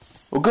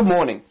Well, good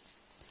morning.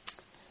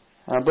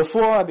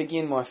 Before I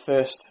begin my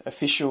first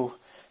official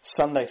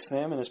Sunday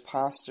sermon as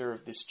pastor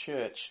of this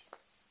church,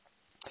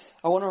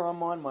 I want to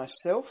remind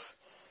myself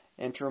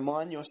and to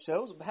remind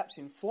yourselves, or perhaps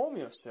inform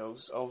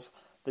yourselves, of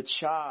the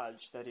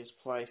charge that is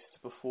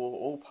placed before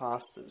all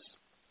pastors.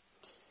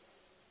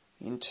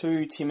 In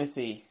 2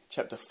 Timothy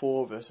chapter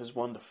 4 verses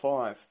 1 to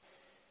 5,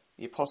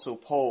 the Apostle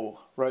Paul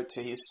wrote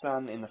to his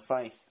son in the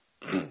faith,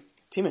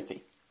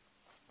 Timothy,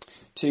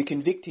 to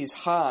convict his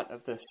heart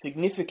of the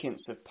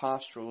significance of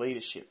pastoral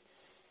leadership.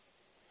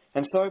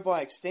 And so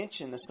by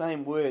extension, the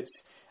same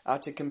words are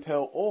to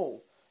compel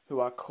all who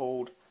are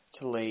called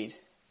to lead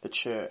the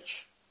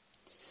church.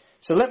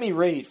 So let me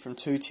read from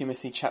 2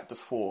 Timothy chapter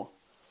 4.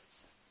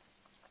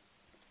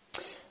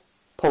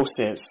 Paul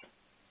says,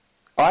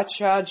 I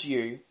charge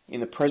you in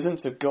the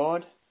presence of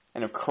God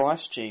and of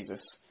Christ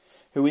Jesus,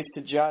 who is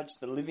to judge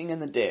the living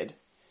and the dead,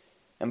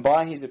 and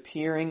by his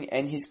appearing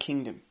and his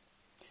kingdom,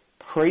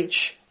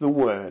 preach the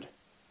word.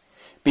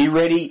 Be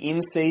ready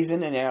in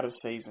season and out of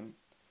season.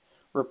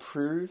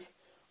 Reprove,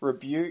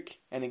 rebuke,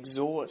 and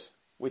exhort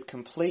with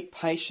complete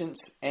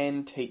patience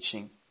and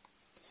teaching.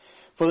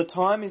 For the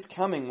time is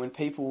coming when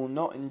people will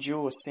not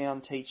endure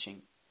sound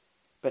teaching,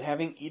 but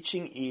having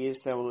itching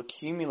ears they will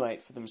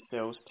accumulate for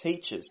themselves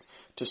teachers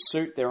to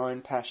suit their own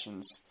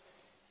passions,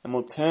 and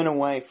will turn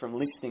away from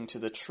listening to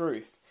the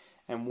truth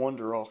and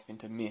wander off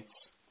into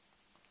myths.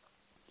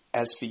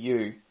 As for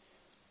you,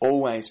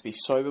 always be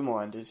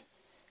sober-minded,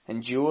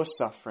 endure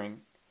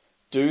suffering,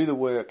 do the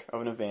work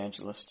of an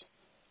evangelist,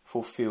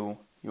 fulfill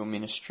your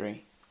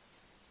ministry.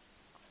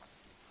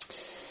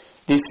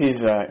 This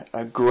is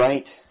a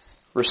great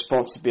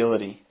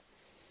responsibility.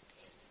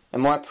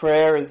 And my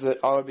prayer is that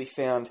I would be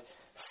found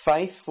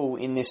faithful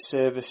in this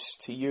service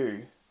to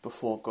you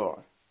before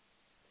God.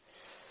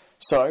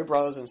 So,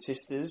 brothers and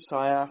sisters,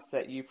 I ask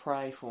that you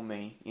pray for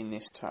me in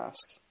this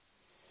task.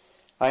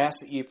 I ask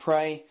that you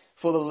pray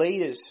for the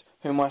leaders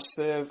whom I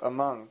serve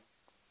among.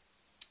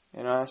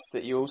 And I ask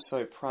that you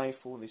also pray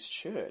for this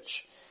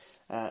church,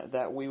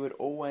 that we would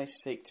always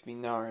seek to be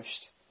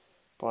nourished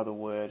by the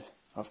Word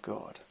of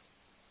God.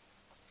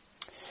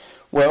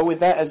 Well, with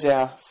that as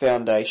our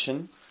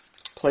foundation,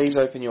 please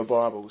open your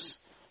Bibles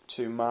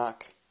to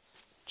Mark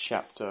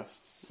chapter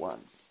 1.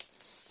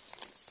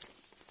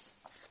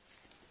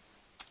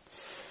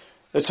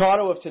 The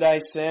title of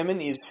today's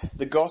sermon is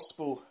The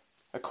Gospel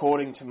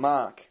According to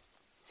Mark.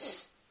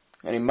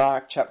 And in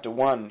Mark chapter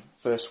 1,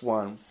 verse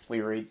 1, we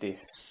read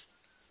this.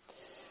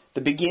 The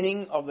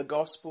beginning of the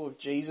gospel of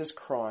Jesus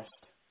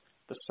Christ,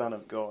 the Son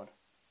of God.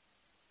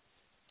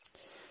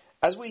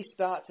 As we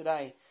start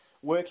today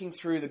working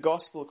through the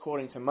gospel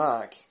according to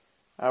Mark,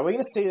 we're going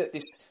to see that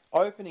this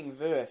opening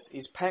verse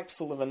is packed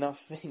full of enough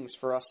things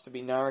for us to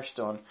be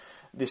nourished on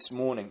this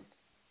morning.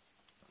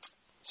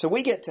 So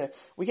we get to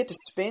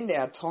spend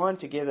our time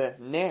together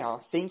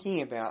now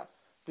thinking about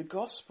the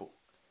gospel,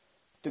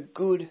 the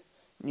good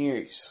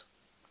news.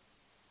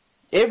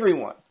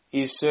 Everyone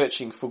is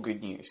searching for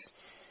good news,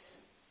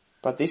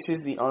 but this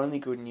is the only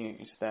good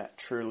news that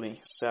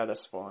truly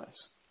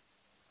satisfies.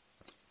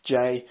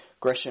 J.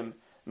 Gresham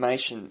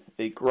Machen,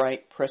 the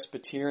great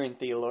Presbyterian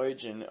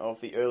theologian of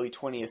the early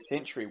 20th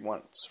century,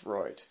 once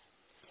wrote,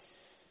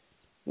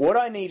 "What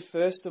I need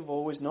first of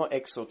all is not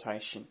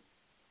exhortation,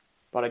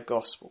 but a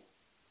gospel.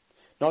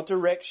 Not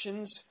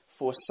directions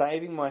for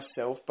saving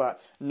myself,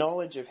 but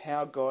knowledge of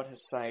how God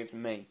has saved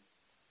me.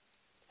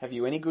 Have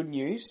you any good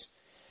news?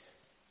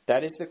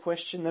 That is the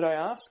question that I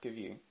ask of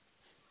you.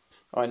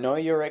 I know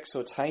your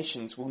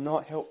exhortations will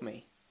not help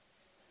me.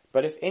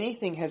 But if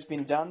anything has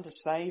been done to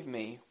save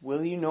me,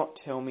 will you not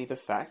tell me the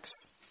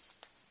facts?"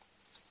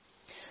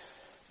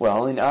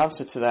 Well, in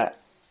answer to that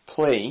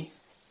plea,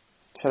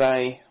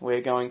 today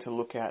we're going to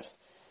look at,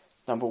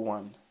 number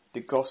 1,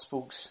 the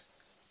Gospel's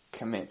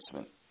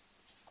commencement.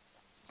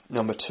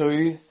 Number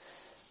 2,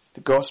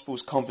 the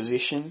Gospel's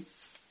composition.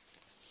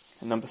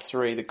 And number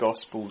 3, the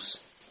Gospel's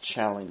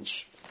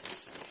challenge.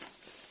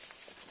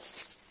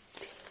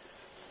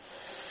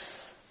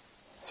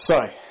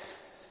 So,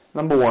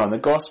 number 1, the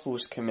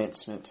Gospel's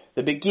commencement.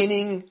 The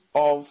beginning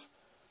of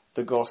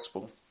the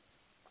Gospel.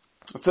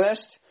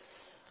 First,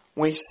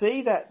 we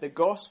see that the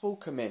Gospel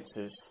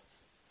commences,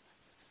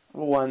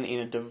 number 1, in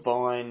a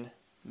divine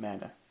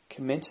manner.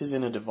 Commences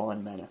in a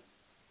divine manner.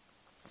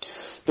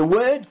 The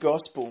word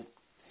Gospel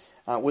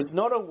was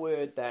not a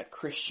word that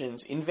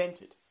Christians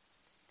invented.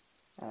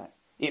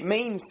 It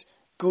means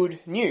good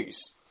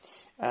news.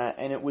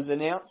 And it was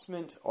an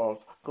announcement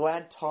of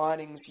glad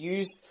tidings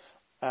used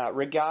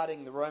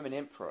regarding the Roman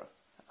emperor,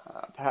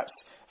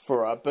 perhaps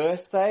for a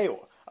birthday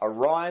or a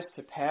rise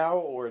to power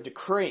or a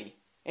decree,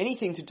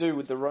 anything to do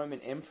with the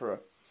Roman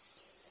emperor.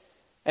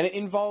 And it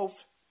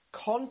involved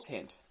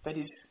content, that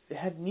is, it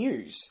had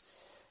news,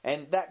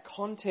 and that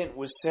content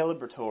was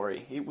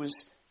celebratory, it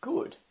was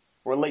good,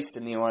 or at least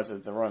in the eyes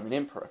of the Roman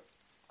emperor.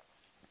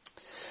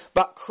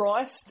 But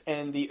Christ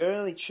and the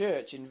early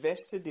church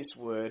invested this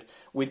word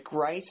with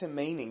greater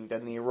meaning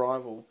than the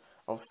arrival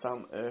of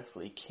some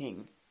earthly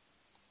king.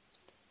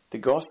 The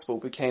gospel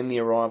became the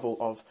arrival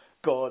of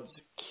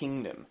God's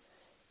kingdom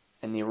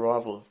and the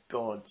arrival of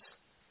God's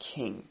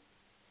king.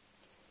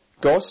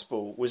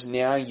 Gospel was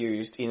now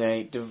used in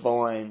a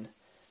divine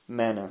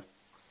manner.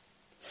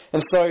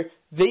 And so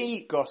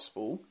the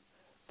gospel,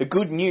 the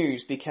good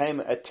news, became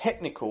a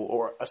technical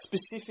or a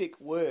specific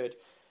word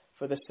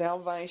for the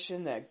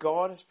salvation that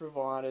God has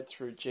provided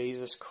through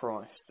Jesus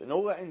Christ. And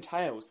all that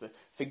entails the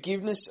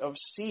forgiveness of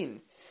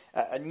sin,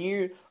 a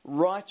new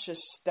righteous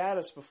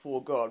status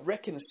before God,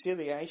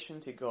 reconciliation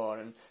to God,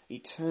 and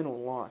eternal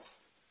life.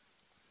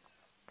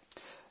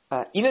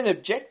 In an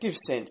objective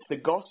sense, the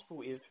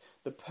gospel is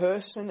the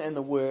person and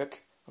the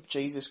work of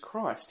Jesus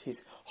Christ,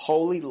 his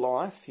holy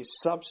life,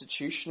 his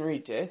substitutionary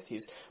death,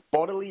 his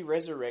bodily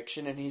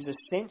resurrection, and his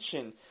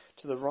ascension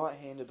to the right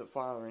hand of the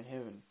Father in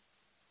heaven.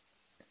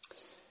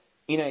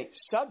 In a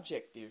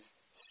subjective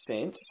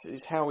sense,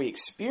 is how we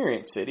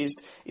experience it,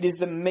 it is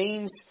the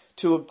means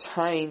to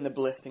obtain the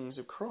blessings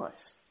of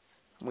Christ.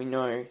 We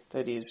know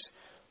that is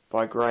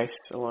by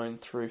grace alone,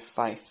 through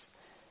faith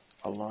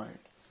alone.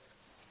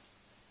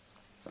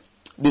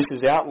 This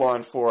is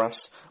outlined for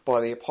us by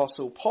the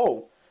Apostle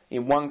Paul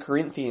in 1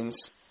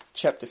 Corinthians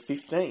chapter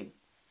 15.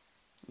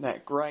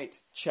 That great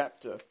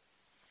chapter.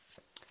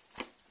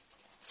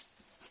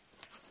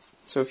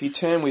 So if you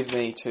turn with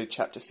me to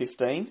chapter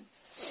 15,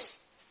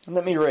 and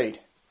let me read.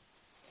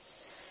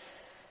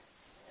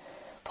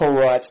 Paul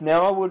writes,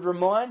 "Now I would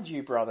remind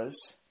you,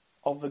 brothers,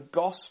 of the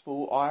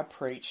gospel I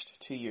preached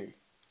to you,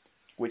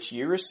 which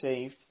you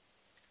received,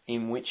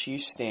 in which you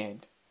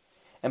stand,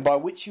 and by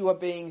which you are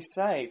being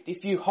saved,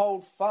 if you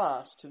hold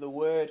fast to the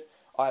word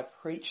I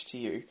preached to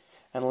you,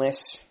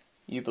 unless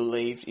you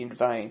believed in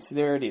vain." So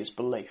there it is,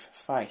 belief,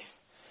 faith.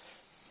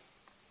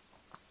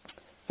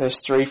 Verse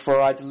 3,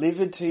 "For I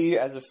delivered to you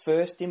as of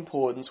first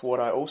importance what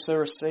I also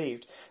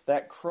received,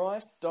 that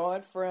Christ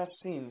died for our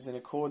sins in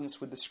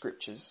accordance with the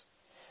Scriptures,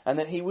 and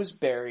that he was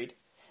buried,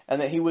 and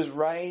that he was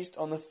raised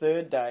on the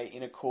third day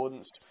in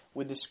accordance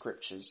with the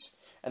Scriptures,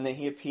 and that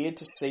he appeared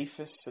to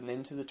Cephas and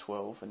then to the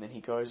 12, and then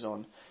he goes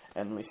on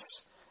and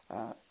lists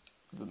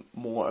the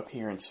more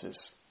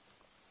appearances.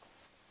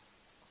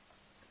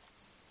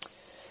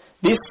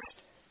 This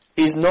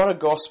is not a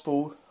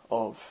gospel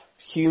of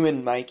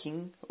human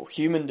making, or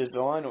human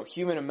design, or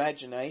human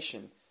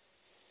imagination.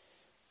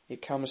 It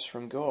comes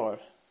from God.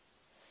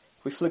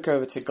 If we flick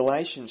over to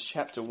Galatians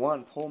chapter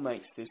 1, Paul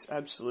makes this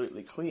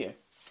absolutely clear.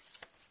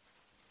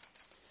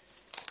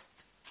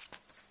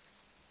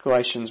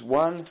 Galatians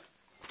 1,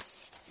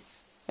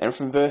 and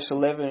from verse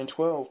 11 and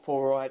 12,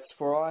 Paul writes,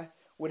 "For I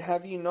would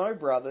have you know,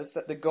 brothers,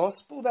 that the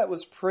gospel that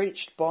was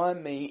preached by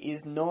me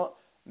is not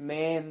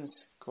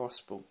man's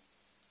gospel.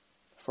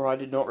 For I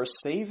did not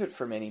receive it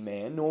from any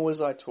man, nor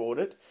was I taught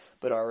it,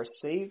 but I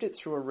received it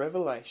through a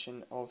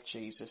revelation of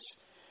Jesus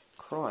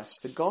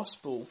Christ." The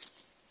gospel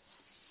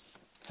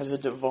has a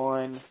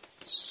divine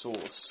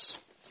source.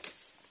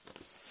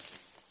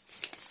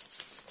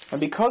 And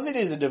because it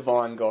is a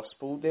divine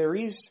gospel, there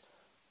is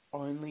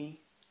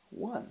only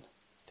one.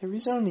 There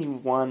is only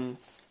one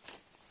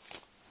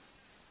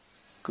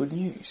good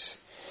news.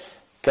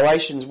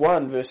 Galatians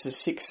 1 verses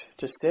 6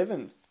 to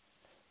 7.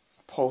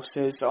 Paul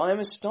says, "I am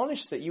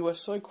astonished that you are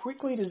so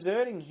quickly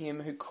deserting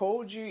him who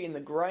called you in the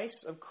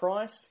grace of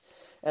Christ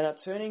and are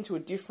turning to a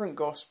different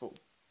gospel.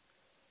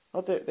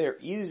 Not that there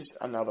is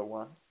another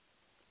one,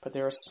 but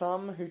there are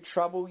some who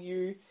trouble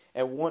you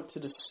and want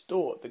to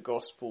distort the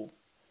gospel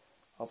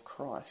of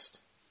Christ."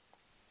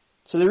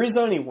 So there is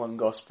only one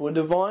gospel, a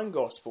divine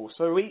gospel.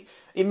 So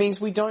it means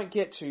we don't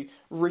get to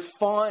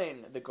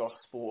refine the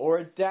gospel or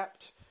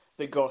adapt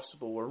the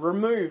gospel or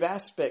remove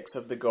aspects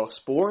of the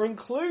gospel or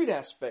include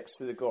aspects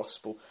to the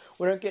gospel.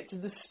 We don't get to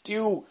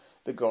distill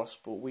the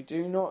gospel. We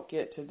do not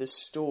get to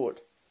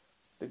distort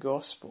the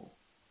gospel.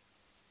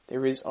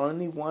 There is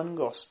only one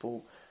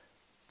gospel,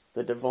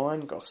 the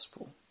divine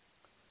gospel,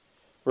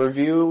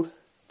 revealed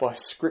by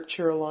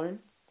Scripture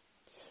alone,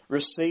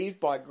 received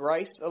by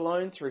grace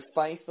alone through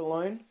faith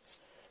alone,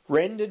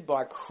 rendered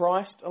by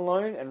Christ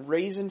alone, and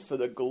reasoned for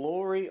the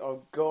glory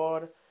of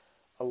God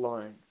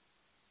alone.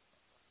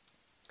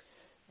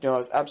 You know, I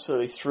was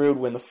absolutely thrilled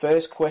when the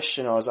first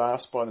question I was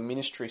asked by the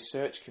ministry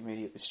search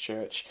committee at this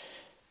church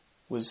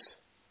was,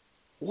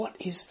 "What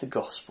is the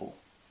gospel?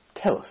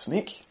 Tell us,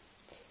 Mick."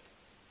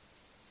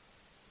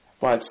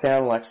 Well, it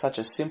sounded like such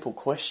a simple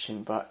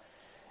question, but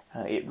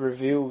it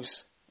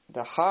reveals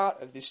the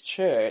heart of this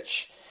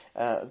church,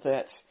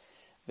 that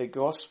the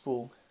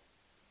gospel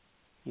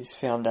is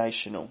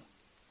foundational.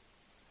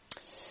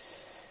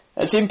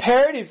 It's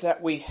imperative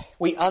that we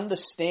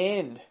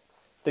understand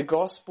the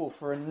gospel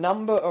for a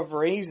number of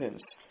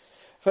reasons.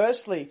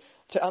 Firstly,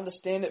 to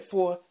understand it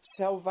for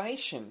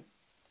salvation.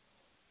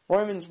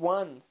 Romans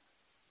 1,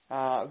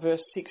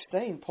 verse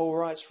 16, Paul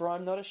writes, "For I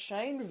am not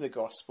ashamed of the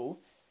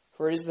gospel,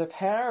 for it is the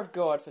power of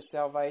God for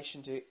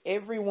salvation to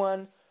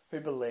everyone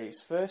who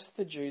believes, first to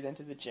the Jew, then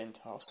to the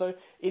Gentile." So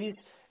it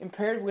is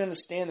imperative we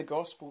understand the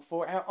gospel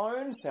for our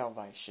own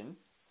salvation,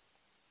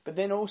 but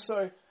then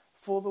also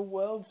for the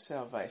world's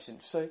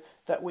salvation, so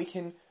that we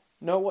can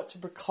know what to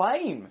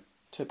proclaim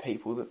to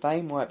people that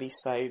they might be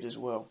saved as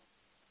well.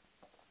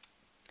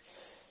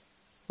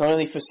 Not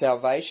only for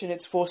salvation,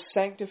 it's for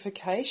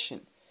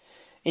sanctification.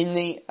 In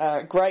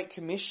the Great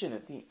Commission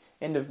at the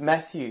end of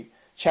Matthew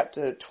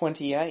chapter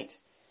 28,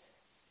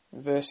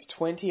 verse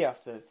 20,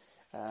 after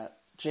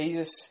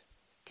Jesus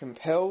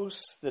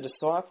compels the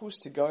disciples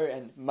to go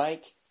and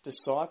make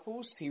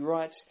disciples, he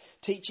writes,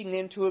 teaching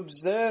them to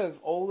observe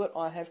all that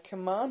I have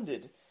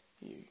commanded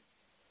you.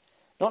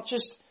 Not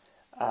just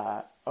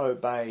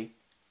obey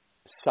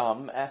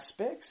some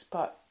aspects,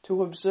 but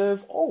to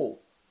observe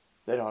all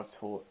that I've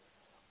taught,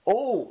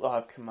 all that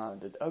I've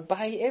commanded.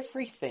 Obey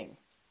everything.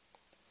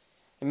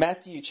 In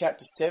Matthew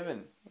chapter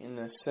 7, in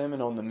the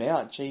Sermon on the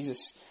Mount,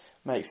 Jesus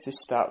makes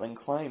this startling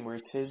claim where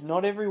he says,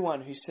 not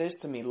everyone who says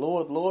to me,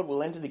 Lord, Lord,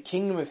 will enter the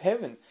kingdom of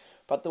heaven,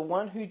 but the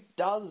one who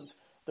does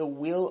the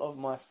will of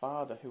my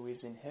Father who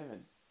is in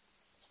heaven.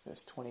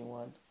 That's verse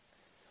 21.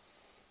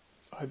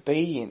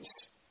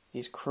 Obedience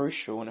is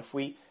crucial, and if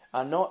we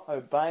are not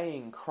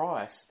obeying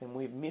Christ, then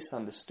we've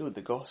misunderstood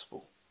the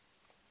gospel.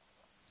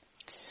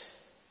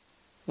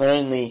 Not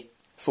only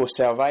for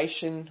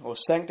salvation or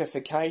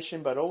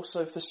sanctification, but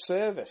also for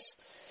service.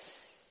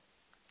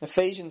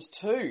 Ephesians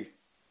 2,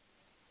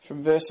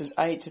 from verses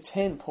 8 to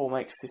 10, Paul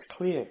makes this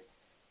clear.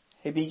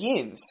 He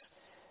begins,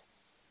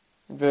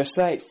 verse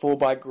 8, for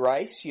by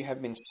grace you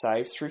have been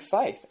saved through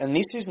faith, and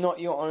this is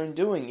not your own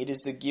doing, it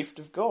is the gift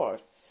of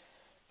God,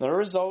 not a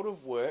result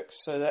of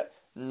works, so that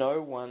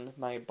no one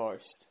may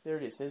boast. There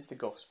it is, there's the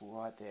gospel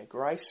right there.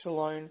 Grace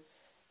alone,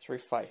 through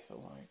faith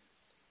alone.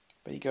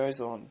 But he goes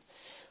on,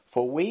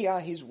 for we are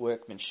his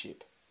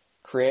workmanship,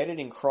 created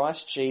in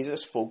Christ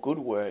Jesus for good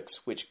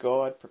works, which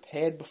God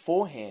prepared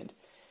beforehand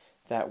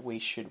that we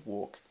should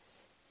walk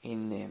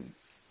in them.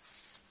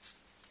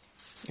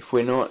 If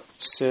we're not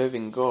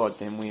serving God,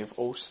 then we have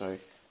also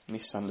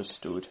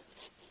misunderstood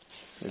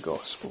the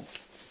gospel.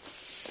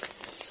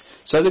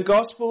 So the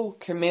gospel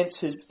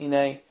commences in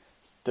a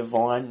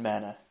divine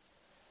manner.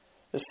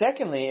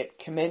 Secondly, it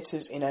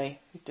commences in a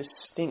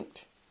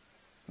distinct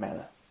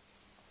manner.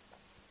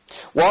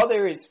 While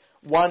there is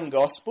one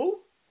gospel,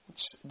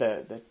 which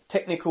the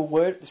technical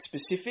word, the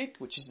specific,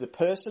 which is the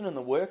person and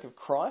the work of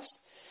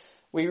Christ,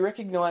 we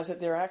recognise that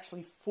there are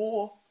actually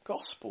four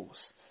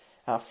gospels,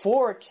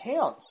 four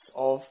accounts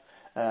of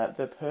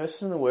the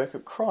person and the work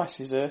of Christ,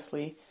 his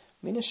earthly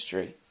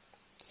ministry.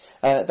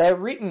 They're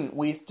written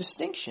with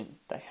distinction.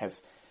 They have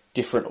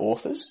different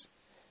authors.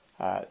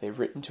 They're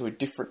written to a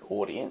different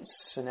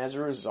audience, and as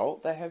a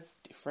result, they have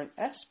different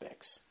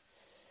aspects.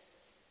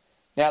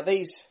 Now,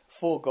 these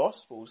four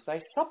Gospels,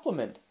 they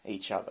supplement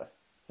each other.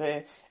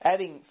 They're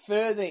adding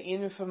further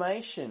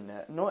information.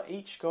 Not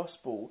each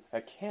Gospel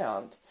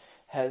account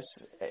has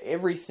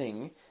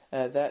everything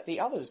that the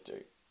others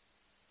do.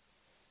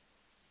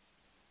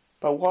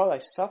 But while they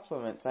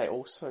supplement, they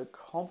also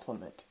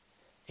complement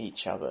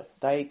each other.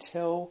 They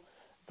tell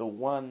the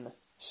one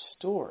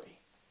story.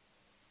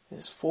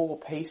 There's four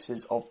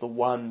pieces of the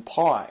one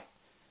pie,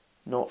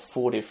 not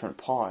four different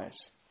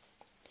pies.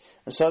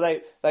 And so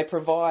they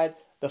provide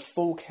the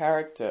full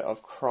character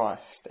of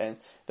Christ and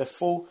the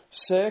full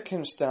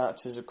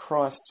circumstances of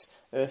Christ's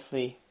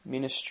earthly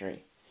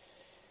ministry.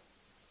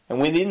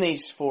 And within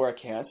these four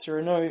accounts, there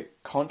are no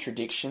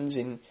contradictions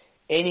in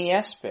any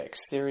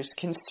aspects. There is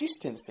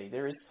consistency,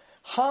 there is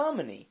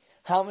harmony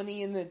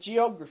in the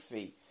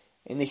geography,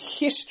 in the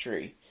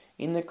history,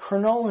 in the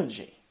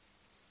chronology.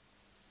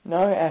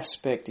 No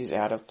aspect is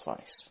out of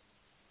place.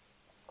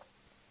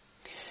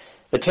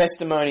 The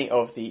testimony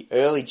of the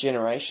early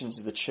generations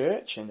of the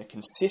church and the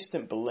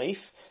consistent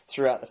belief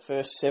throughout the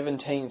first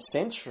 17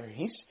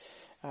 centuries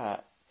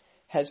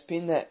has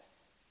been that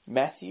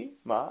Matthew,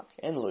 Mark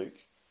and Luke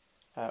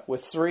were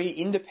three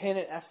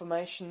independent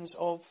affirmations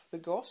of the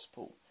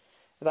gospel.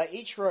 They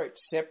each wrote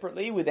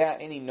separately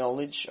without any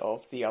knowledge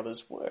of the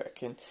other's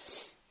work, and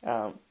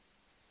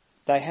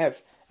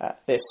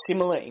they're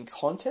similar in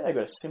content. They've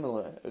got a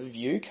similar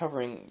view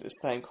covering the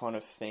same kind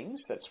of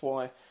things. That's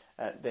why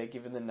they're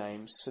given the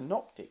name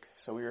synoptic.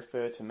 So we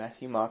refer to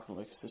Matthew, Mark and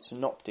Luke as the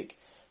synoptic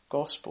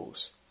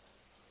gospels.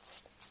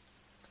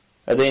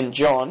 And then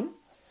John,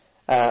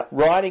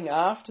 writing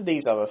after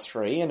these other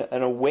three and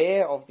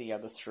aware of the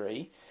other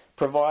three,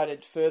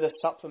 provided further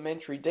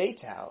supplementary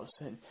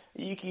details. And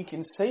you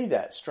can see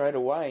that straight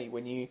away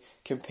when you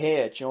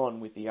compare John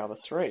with the other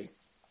three.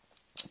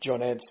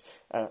 John adds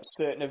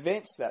certain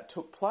events that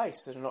took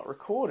place that are not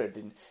recorded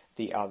in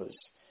the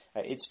others.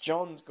 It's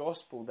John's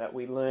gospel that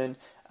we learn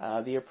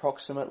the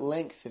approximate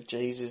length of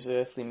Jesus'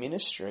 earthly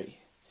ministry.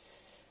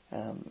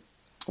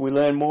 We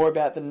learn more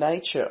about the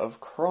nature of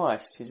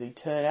Christ, his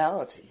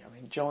eternality. I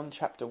mean, John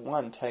chapter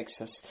 1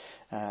 takes us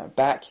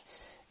back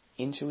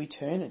into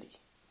eternity.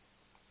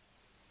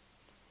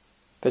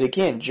 But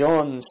again,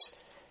 John's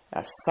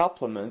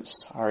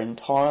supplements are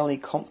entirely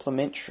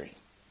complementary.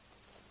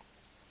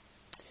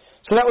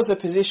 So that was the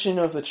position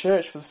of the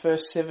church for the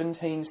first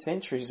 17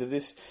 centuries of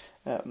this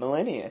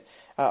millennia.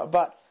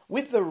 But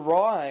with the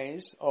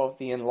rise of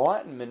the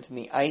Enlightenment in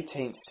the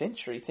 18th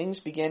century, things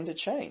began to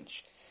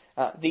change.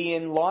 The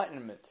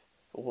Enlightenment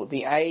or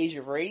the age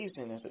of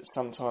reason as it's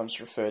sometimes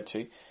referred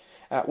to,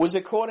 was,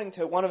 according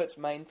to one of its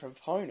main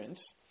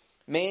proponents,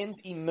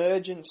 man's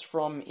emergence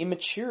from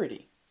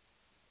immaturity.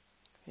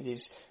 It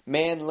is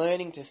man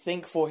learning to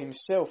think for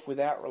himself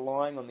without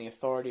relying on the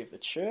authority of the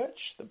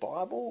church, the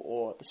Bible,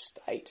 or the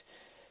state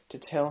to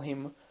tell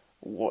him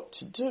what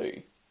to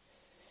do.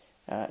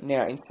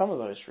 Now, in some of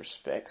those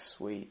respects,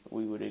 we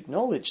would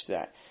acknowledge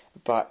that,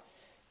 but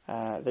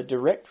the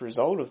direct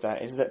result of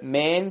that is that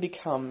man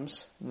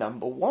becomes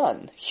number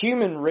one.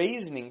 Human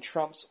reasoning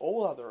trumps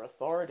all other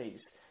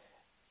authorities,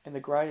 and the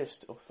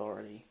greatest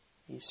authority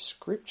is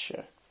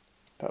Scripture.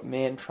 But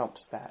man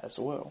trumps that as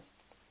well.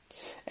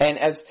 And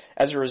as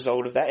a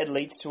result of that, it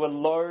leads to a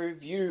low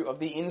view of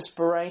the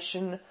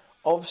inspiration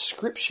of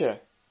Scripture.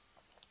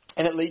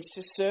 And it leads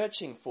to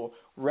searching for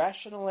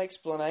rational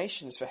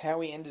explanations for how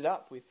we ended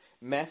up with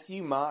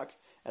Matthew, Mark,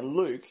 and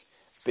Luke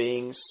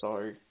being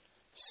so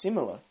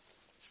similar.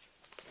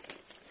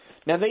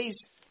 Now,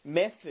 these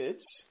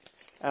methods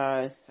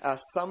are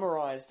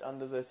summarised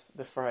under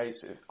the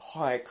phrase of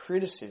higher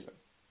criticism.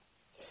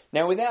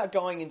 Now, without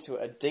going into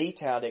a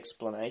detailed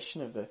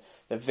explanation of the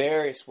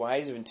various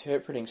ways of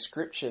interpreting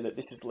Scripture that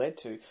this has led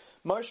to,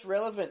 most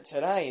relevant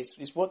today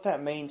is what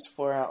that means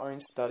for our own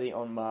study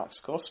on Mark's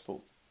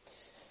Gospel.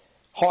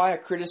 Higher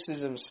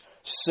criticism's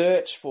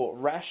search for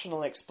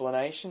rational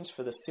explanations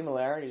for the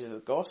similarities of the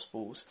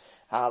Gospels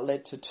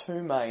led to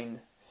two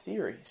main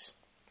theories.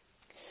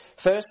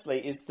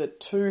 Firstly is the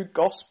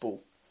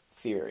two-gospel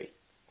theory.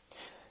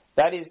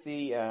 That is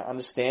the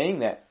understanding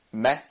that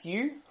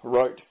Matthew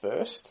wrote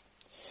first,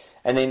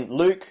 and then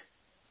Luke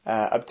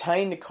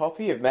obtained a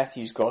copy of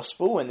Matthew's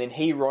Gospel, and then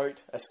he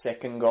wrote a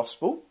second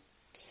Gospel.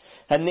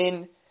 And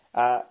then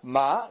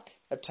Mark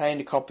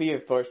obtained a copy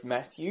of both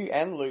Matthew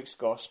and Luke's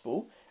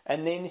Gospel,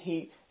 and then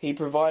he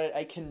provided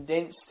a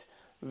condensed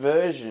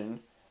version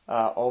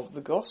of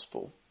the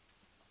Gospel.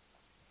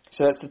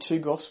 So that's the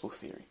two-gospel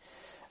theory.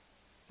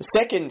 The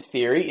second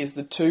theory is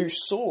the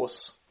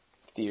two-source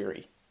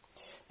theory.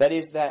 That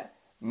is that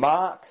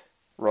Mark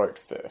wrote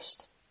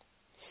first.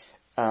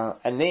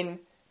 And then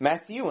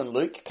Matthew and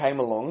Luke came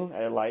along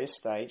at a later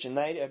stage, and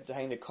they'd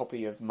obtained a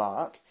copy of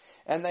Mark,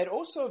 and they'd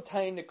also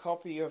obtained a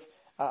copy of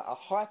a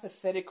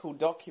hypothetical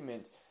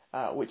document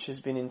which has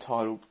been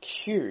entitled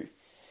Q.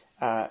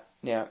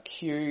 Now,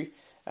 Q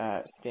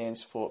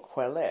stands for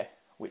Quelle,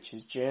 which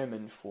is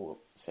German for,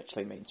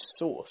 essentially means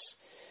source.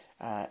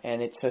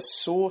 And it's a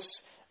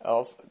source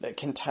that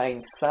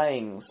contains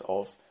sayings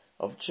of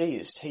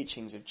Jesus,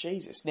 teachings of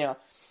Jesus. Now,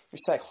 we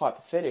say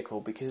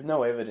hypothetical because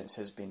no evidence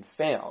has been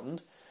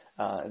found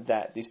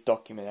that this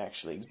document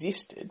actually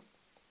existed.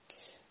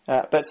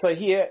 But so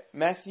here,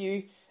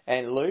 Matthew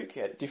and Luke,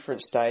 at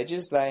different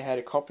stages, they had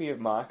a copy of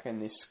Mark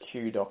and this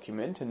Q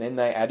document, and then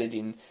they added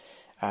in,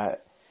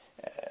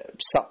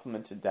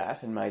 supplemented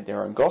that and made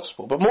their own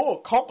gospel. But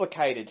more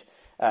complicated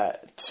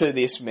to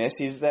this mess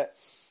is that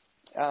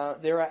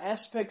there are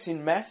aspects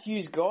in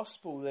Matthew's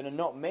gospel that are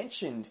not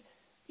mentioned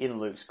in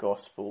Luke's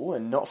gospel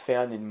and not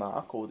found in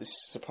Mark or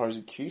this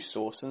supposed Q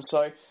source. And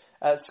so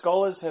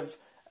scholars have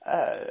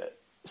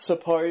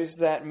supposed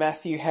that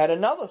Matthew had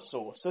another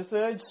source, a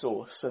third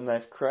source, and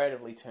they've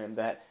creatively termed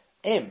that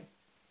M.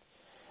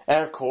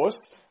 And of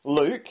course,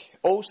 Luke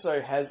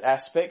also has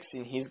aspects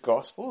in his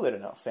gospel that are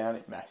not found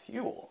in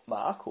Matthew or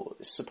Mark or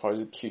this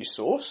supposed Q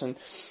source. And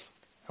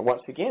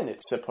once again,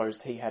 it's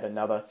supposed he had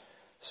another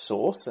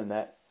source, and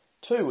that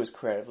too was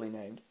creatively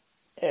named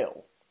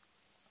L.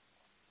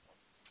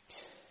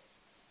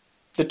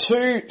 The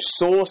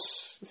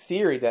two-source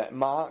theory that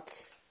Mark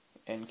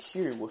and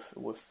Q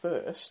were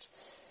first,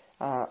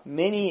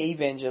 many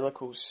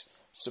evangelicals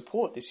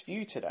support this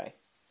view today.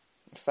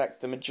 In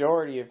fact, the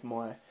majority of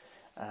my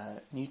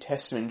New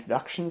Testament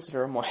introductions that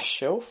are on my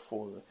shelf,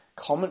 or the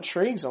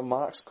commentaries on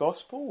Mark's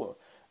Gospel, or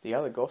the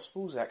other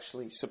Gospels,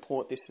 actually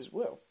support this as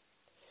well.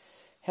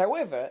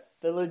 However,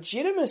 the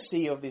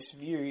legitimacy of this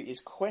view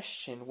is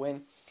questioned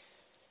when,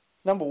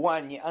 number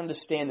one, you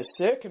understand the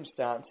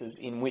circumstances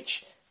in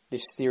which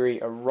this theory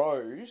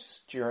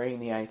arose during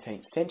the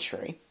 18th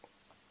century.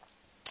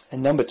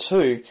 And number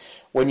two,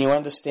 when you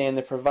understand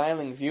the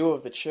prevailing view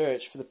of the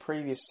church for the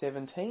previous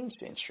 17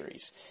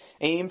 centuries,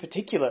 and in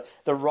particular,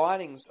 the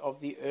writings of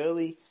the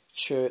early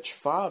church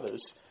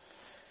fathers.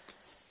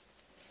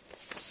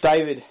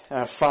 David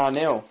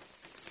Farnell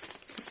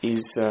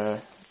is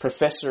a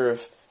professor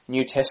of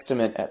New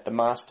Testament at the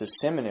Master's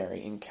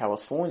Seminary in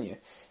California.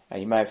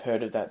 You may have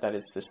heard of that. That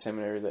is the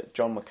seminary that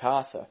John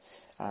MacArthur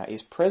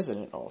is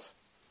president of.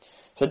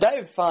 So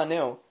David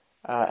Farnell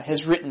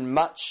has written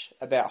much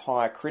about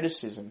higher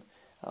criticism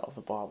of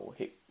the Bible.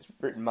 He's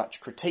written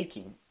much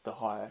critiquing the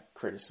higher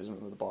criticism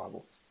of the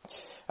Bible.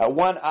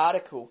 One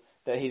article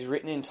that he's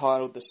written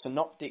entitled The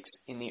Synoptics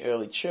in the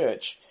Early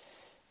Church,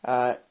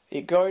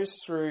 it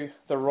goes through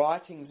the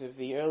writings of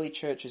the early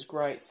church's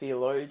great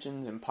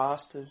theologians and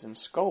pastors and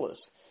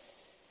scholars.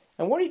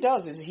 And what he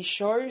does is he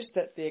shows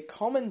that their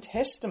common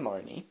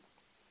testimony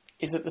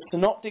is that the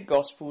Synoptic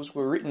Gospels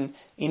were written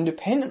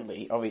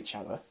independently of each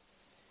other,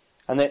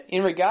 and that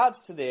in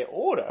regards to their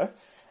order,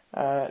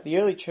 the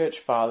early church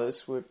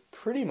fathers were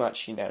pretty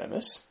much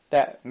unanimous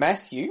that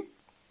Matthew,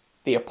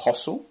 the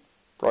apostle,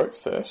 wrote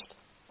first.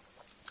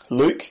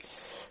 Luke,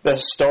 the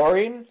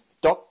historian,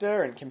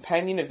 doctor and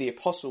companion of the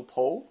apostle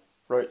Paul,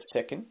 wrote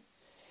second.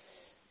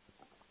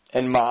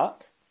 And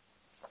Mark,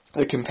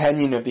 the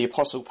companion of the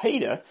apostle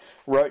Peter,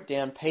 wrote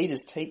down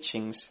Peter's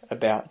teachings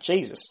about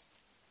Jesus.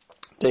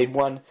 Indeed,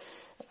 one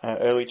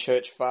early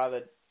church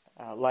father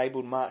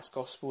labelled Mark's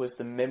gospel as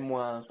the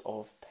memoirs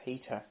of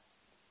Peter.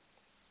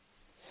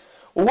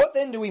 Well, what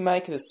then do we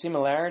make of the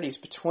similarities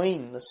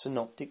between the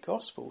synoptic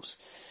gospels?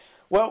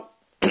 Well,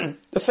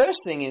 the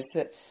first thing is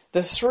that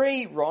the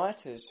three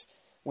writers,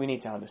 we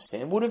need to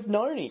understand, would have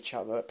known each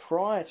other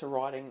prior to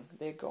writing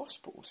their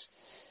gospels.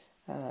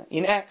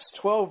 In Acts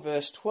 12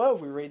 verse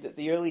 12 we read that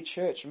the early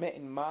church met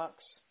in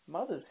Mark's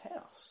mother's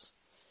house.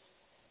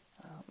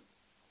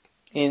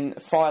 In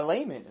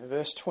Philemon,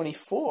 verse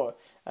 24,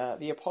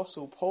 the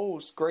apostle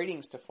Paul's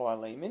greetings to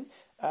Philemon,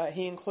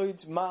 he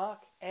includes Mark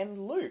and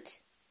Luke.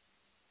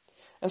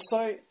 And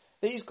so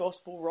these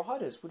gospel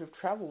writers would have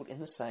travelled in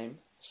the same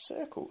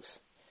circles.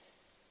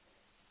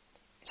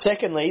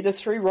 Secondly, the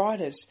three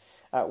writers,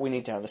 we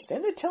need to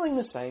understand, they're telling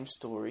the same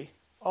story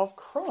of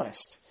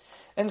Christ.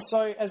 And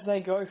so as they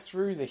go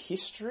through the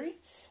history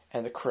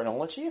and the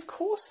chronology, of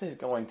course there's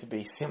going to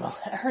be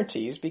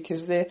similarities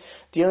because they're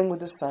dealing with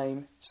the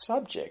same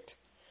subject.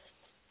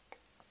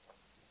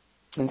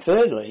 And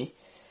thirdly,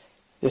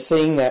 the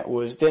thing that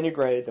was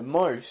denigrated the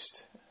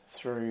most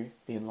through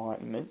the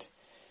Enlightenment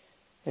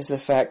is the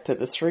fact that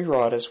the three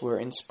writers were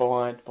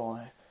inspired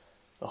by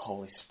the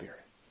Holy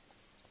Spirit.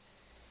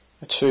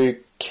 The two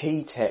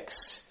key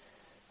texts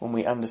when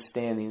we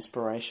understand the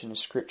inspiration of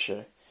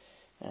Scripture.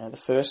 The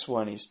first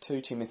one is 2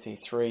 Timothy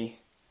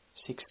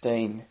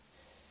 3:16,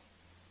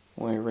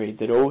 where we read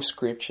that all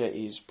Scripture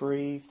is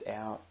breathed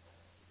out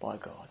by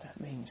God. That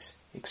means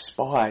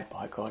expired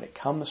by God. It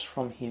comes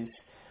from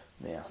His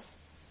mouth.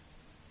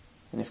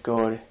 And if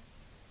God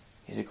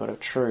is a God of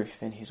truth,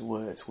 then His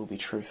words will be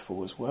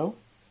truthful as well.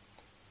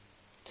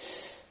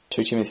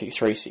 2 Timothy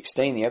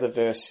 3:16, the other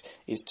verse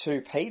is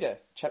 2 Peter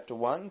chapter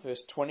 1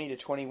 verse 20 to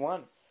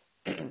 21.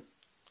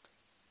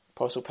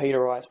 Apostle Peter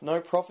writes, "No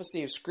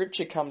prophecy of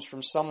Scripture comes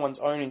from someone's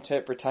own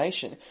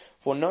interpretation,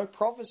 for no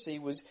prophecy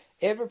was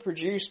ever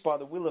produced by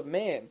the will of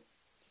man,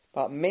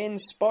 but men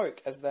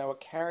spoke as they were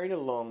carried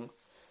along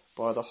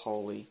by the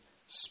Holy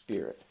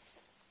Spirit."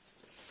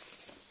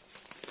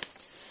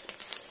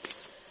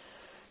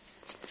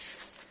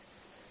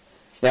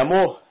 Now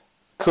more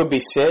could be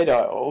said.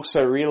 I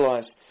also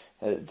realise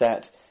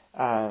that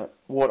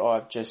what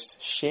I've just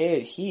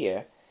shared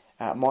here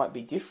might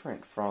be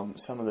different from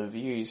some of the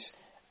views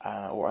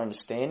or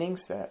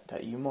understandings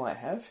that you might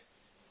have.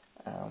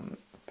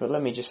 But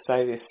let me just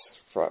say this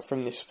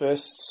from this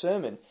first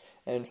sermon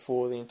and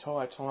for the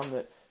entire time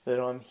that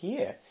I'm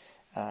here,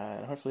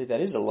 and hopefully that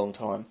is a long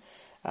time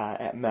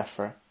at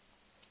Mafra,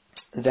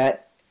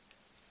 that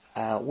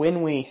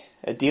when we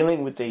are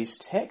dealing with these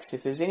texts,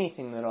 if there's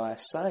anything that I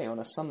say on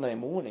a Sunday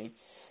morning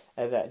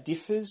that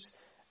differs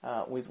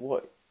with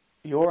what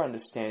your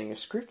understanding of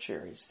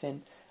Scripture is,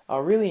 then I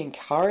really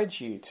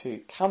encourage you to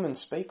come and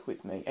speak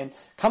with me, and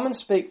come and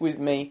speak with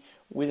me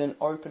with an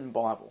open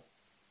Bible,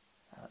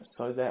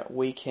 so that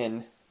we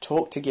can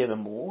talk together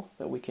more,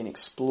 that we can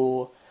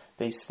explore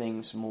these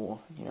things more.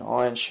 You know,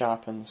 iron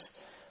sharpens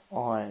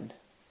iron.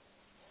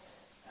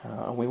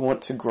 We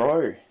want to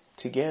grow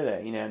together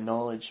in our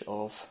knowledge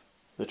of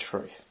the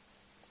truth.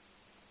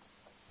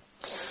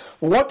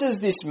 What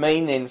does this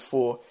mean then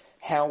for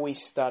how we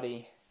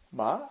study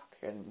Mark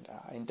and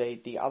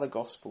indeed the other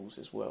Gospels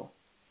as well?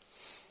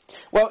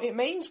 Well, it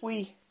means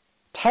we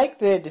take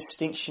their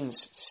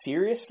distinctions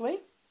seriously,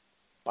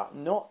 but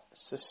not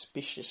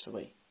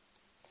suspiciously.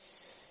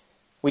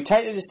 We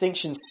take the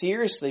distinctions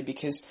seriously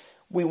because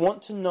we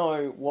want to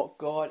know what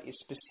God is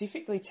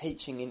specifically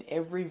teaching in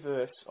every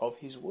verse of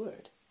His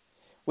Word.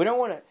 We don't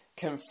want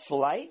to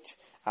conflate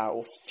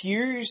or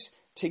fuse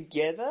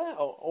together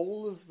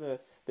all of the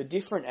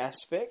different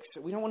aspects.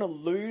 We don't want to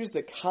lose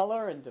the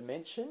colour and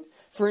dimension.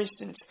 For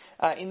instance,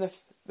 in the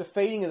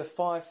feeding of the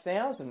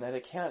 5,000, that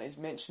account is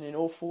mentioned in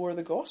all four of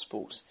the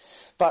Gospels.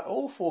 But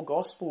all four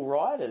Gospel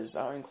writers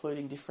are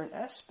including different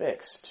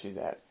aspects to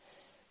that.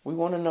 We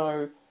want to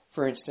know,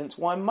 for instance,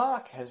 why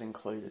Mark has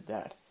included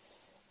that,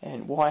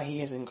 and why he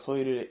has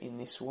included it in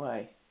this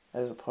way,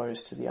 as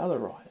opposed to the other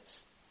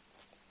writers.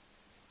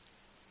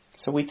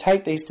 So we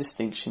take these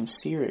distinctions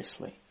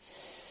seriously.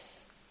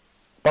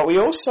 But we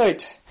also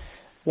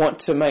want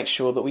to make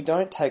sure that we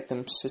don't take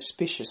them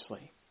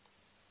suspiciously.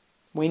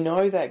 We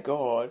know that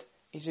God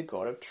is a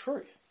God of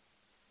truth,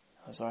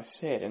 as I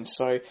said, and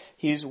so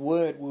His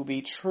Word will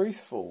be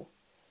truthful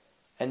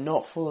and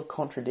not full of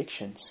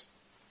contradictions.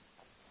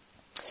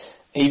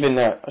 Even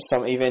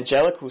some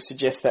evangelicals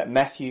suggest that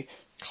Matthew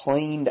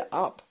cleaned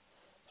up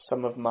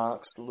some of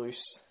Mark's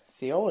loose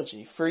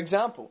theology. For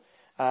example,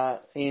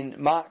 in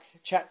Mark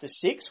chapter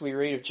 6, we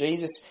read of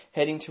Jesus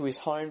heading to his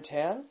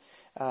hometown,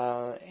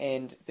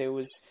 and there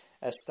was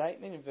a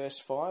statement in verse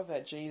 5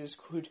 that Jesus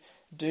could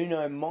do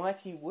no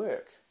mighty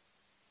work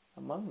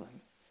among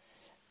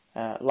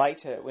them.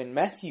 Later, when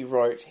Matthew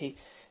wrote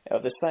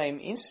of the same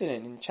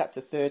incident in chapter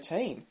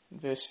 13,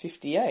 verse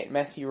 58,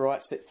 Matthew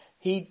writes that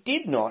he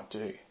did not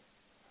do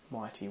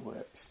mighty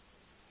works.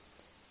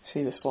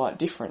 See the slight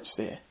difference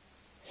there.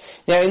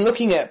 Now, in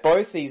looking at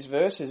both these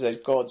verses as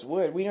God's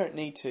word, we don't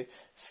need to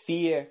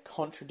fear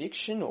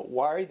contradiction or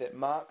worry that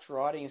Mark's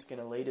writing is going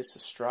to lead us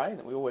astray, and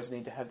that we always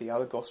need to have the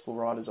other gospel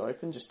writers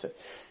open just to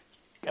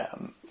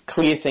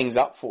clear things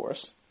up for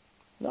us.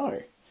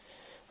 No.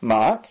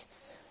 Mark,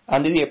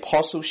 under the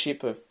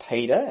apostleship of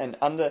Peter and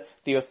under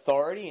the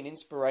authority and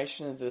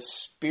inspiration of the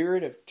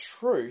Spirit of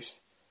truth,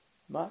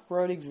 Mark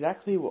wrote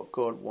exactly what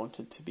God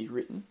wanted to be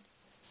written,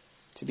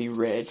 to be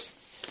read,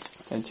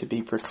 and to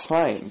be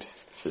proclaimed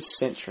for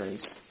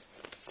centuries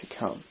to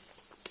come.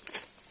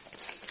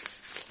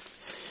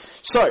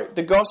 So,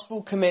 the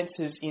gospel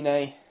commences in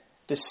a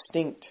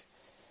distinct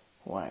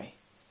way.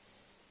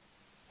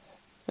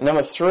 And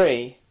number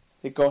 3,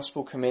 the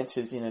gospel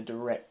commences in a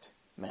direct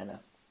manner.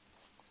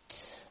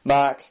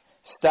 Mark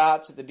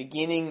starts at the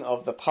beginning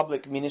of the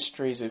public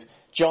ministries of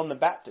John the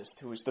Baptist,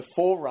 who was the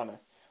forerunner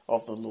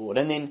of the Lord,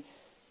 and then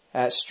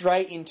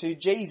straight into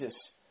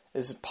Jesus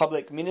as a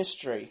public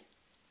ministry,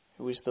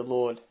 who is the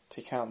Lord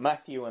to come.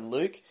 Matthew and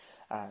Luke,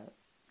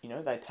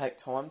 they take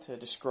time to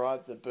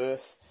describe the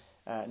birth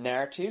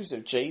narratives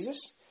of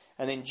Jesus.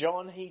 And then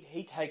John,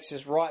 he takes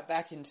us right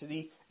back into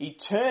the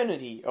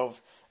eternity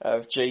of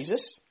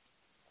Jesus.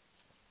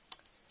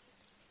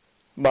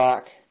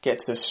 Mark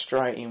gets us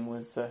straight in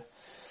with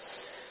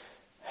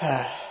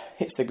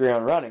hits the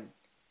ground running.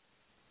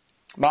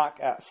 Mark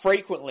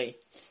frequently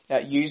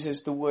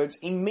uses the words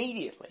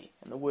immediately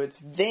and the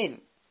words then,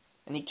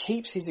 and he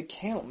keeps his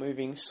account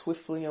moving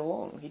swiftly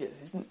along.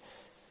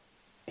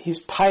 His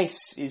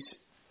pace is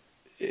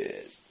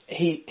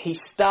he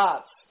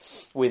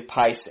starts with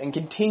pace and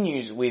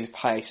continues with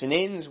pace and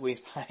ends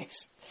with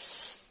pace.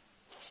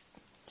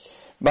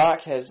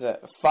 Mark has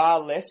far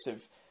less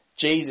of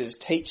Jesus'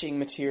 teaching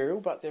material,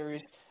 but there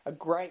is a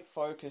great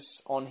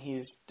focus on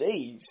his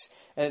deeds,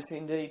 and it's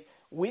indeed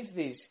with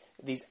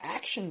these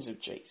actions of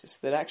Jesus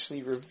that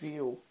actually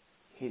reveal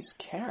his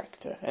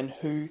character and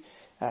who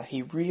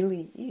he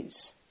really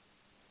is.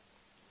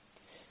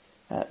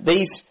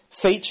 These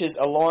features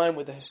align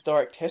with the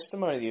historic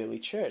testimony of the early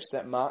church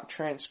that Mark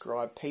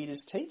transcribed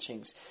Peter's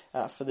teachings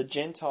for the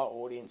Gentile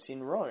audience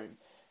in Rome,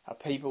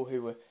 people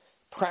who were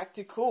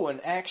practical and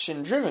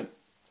action-driven,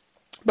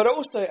 but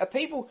also a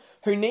people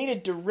who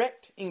needed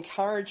direct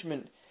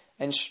encouragement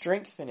and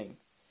strengthening.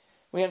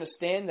 We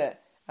understand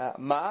that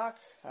Mark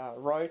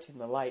wrote in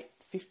the late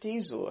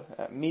 50s or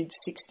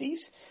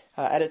mid-60s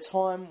at a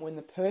time when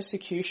the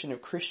persecution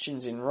of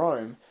Christians in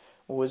Rome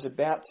was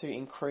about to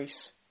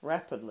increase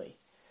rapidly.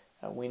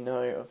 We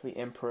know of the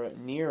Emperor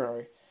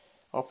Nero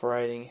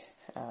operating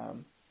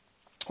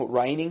or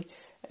reigning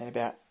in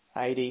about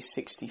AD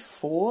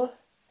 64,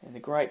 and the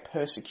great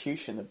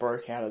persecution that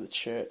broke out of the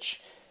church,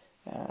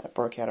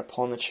 broke out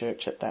upon the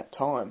church at that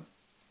time.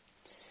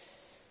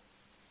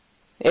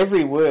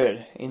 Every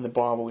word in the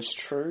Bible is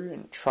true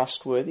and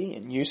trustworthy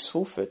and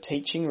useful for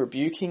teaching,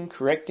 rebuking,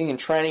 correcting and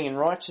training in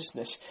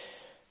righteousness.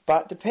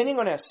 But depending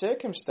on our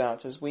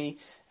circumstances, we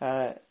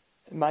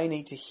may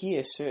need to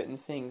hear certain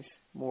things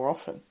more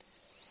often.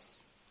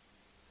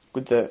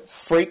 With the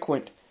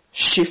frequent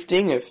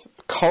shifting of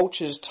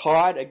culture's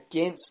tide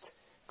against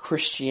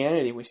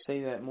Christianity, we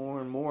see that more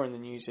and more in the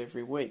news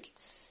every week.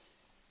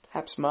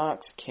 Perhaps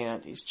Mark's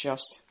account is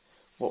just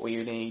what we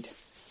need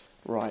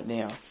right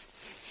now.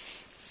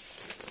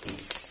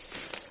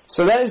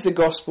 So that is the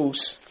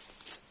Gospel's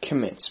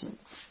commencement.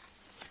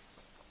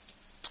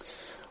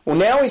 Well,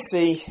 now we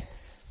see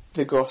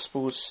the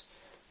Gospel's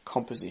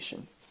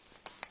composition.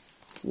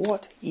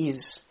 What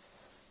is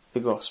the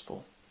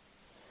Gospel?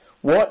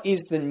 What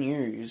is the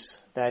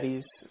news that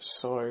is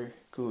so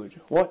good?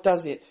 What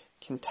does it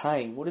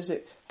contain? What is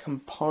it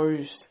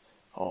composed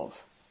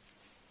of?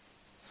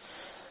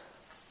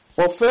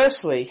 Well,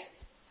 firstly,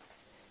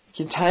 it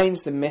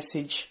contains the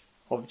message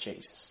of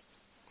Jesus.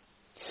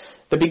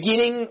 The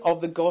beginning of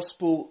the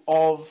gospel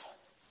of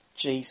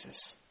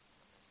Jesus.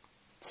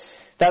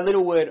 That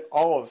little word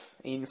 "of"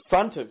 in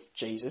front of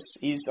Jesus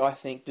is, I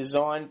think,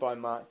 designed by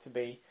Mark to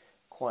be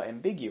quite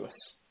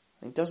ambiguous.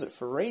 He does it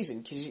for a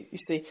reason, because you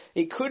see,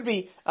 it could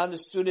be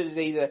understood as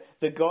either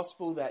the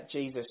gospel that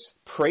Jesus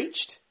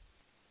preached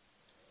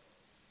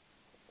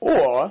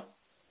or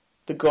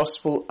the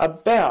gospel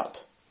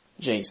about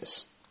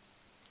Jesus.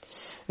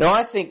 Now,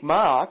 I think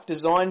Mark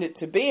designed it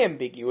to be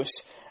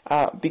ambiguous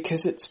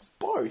because it's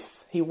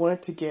both. He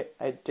wanted to get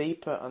a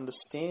deeper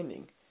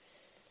understanding.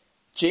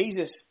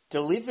 Jesus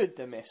delivered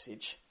the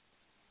message,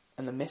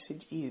 and the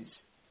message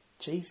is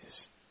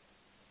Jesus.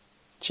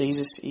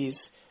 Jesus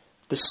is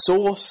the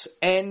source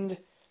and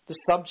the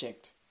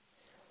subject.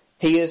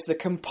 He is the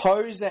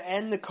composer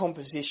and the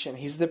composition.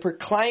 He's the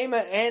proclaimer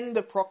and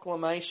the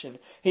proclamation.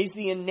 He's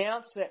the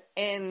announcer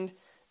and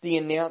the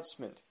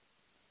announcement.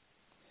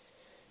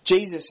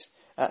 Jesus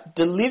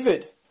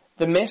delivered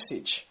the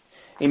message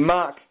in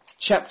Mark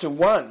chapter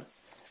 1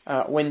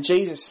 when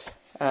Jesus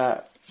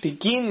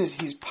begins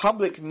his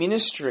public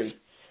ministry,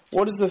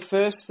 what is the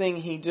first thing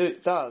he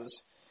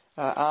does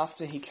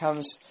after he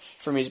comes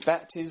from his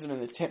baptism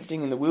and the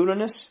tempting in the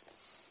wilderness?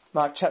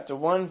 Mark chapter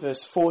 1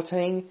 verse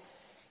 14.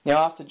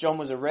 Now after John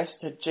was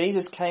arrested,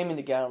 Jesus came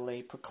into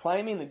Galilee,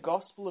 proclaiming the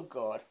gospel of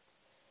God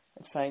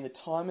and saying, the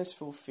time is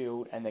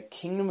fulfilled and the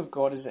kingdom of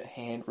God is at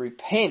hand.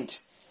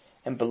 Repent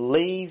and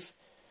believe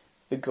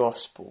the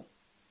gospel.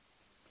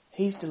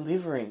 He's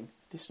delivering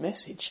this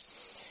message.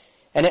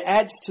 And it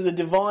adds to the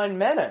divine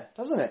manner,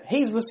 doesn't it?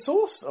 He's the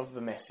source of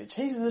the message.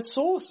 He's the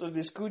source of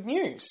this good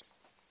news.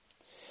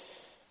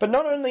 But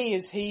not only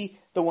is he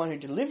the one who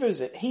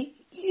delivers it, he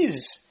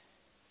is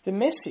the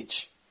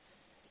message.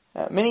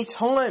 Many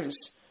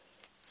times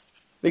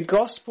the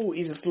gospel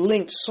is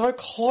linked so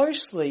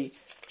closely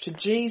to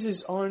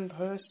Jesus' own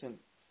person.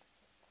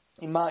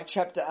 In Mark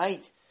chapter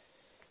 8,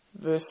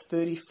 verse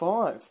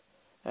 35,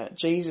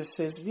 Jesus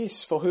says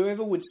this, for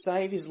whoever would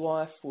save his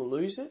life will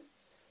lose it,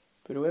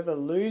 but whoever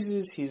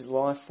loses his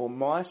life for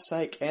my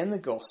sake and the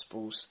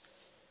gospel's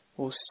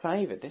will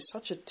save it. There's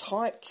such a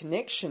tight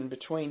connection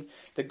between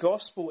the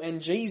gospel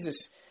and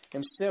Jesus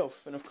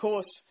himself. And of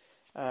course,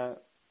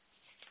 other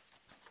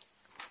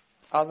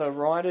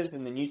writers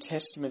in the New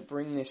Testament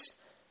bring this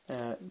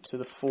to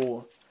the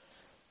fore.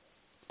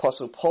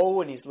 Apostle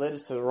Paul in his letter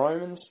to the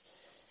Romans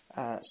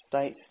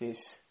states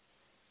this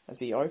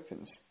as he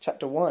opens.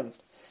 Chapter 1.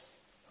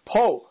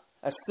 Paul,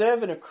 a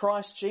servant of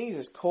Christ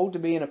Jesus, called to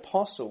be an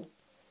apostle,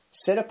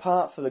 set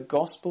apart for the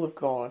gospel of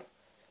God,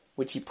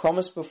 which he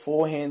promised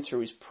beforehand through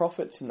his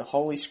prophets in the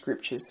Holy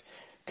Scriptures,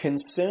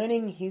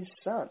 concerning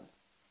his Son,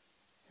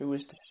 who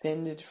was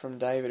descended from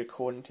David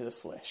according to the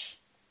flesh.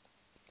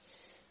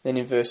 Then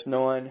in verse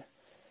 9,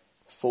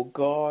 for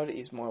God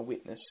is my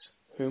witness,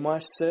 whom I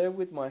serve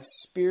with my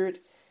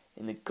spirit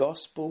in the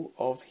gospel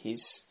of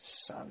his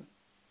Son.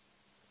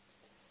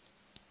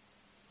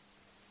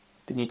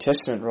 The New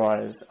Testament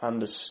writers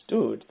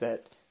understood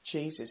that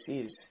Jesus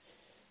is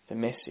the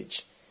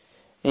message.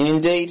 And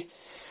indeed,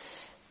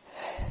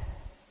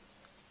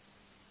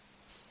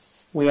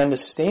 we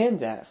understand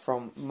that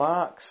from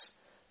Mark's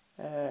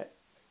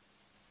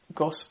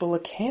gospel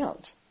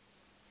account,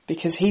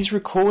 because he's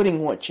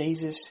recording what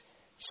Jesus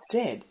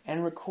said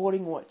and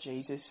recording what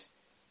Jesus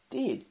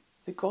did.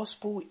 The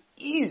gospel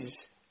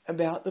is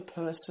about the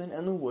person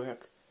and the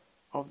work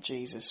of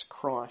Jesus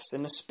Christ,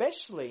 and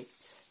especially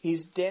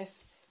his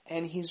death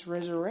and his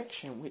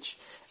resurrection, which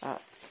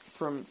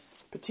from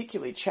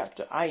particularly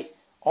chapter 8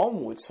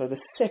 onwards, so the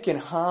second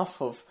half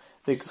of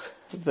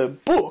the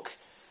book,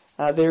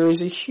 there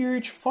is a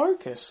huge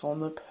focus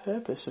on the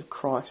purpose of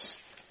Christ's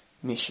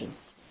mission.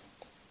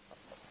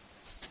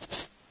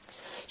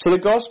 So the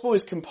gospel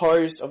is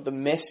composed of the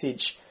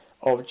message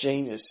of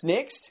Jesus.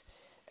 Next,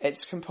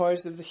 it's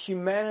composed of the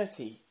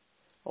humanity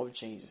of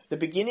Jesus. The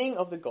beginning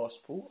of the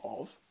gospel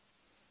of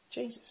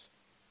Jesus.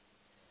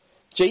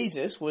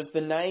 Jesus was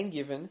the name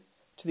given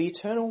to the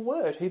eternal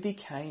Word who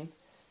became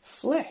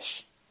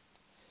flesh.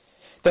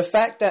 The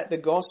fact that the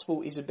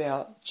gospel is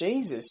about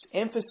Jesus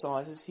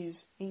emphasizes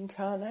his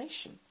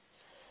incarnation.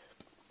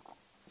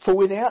 For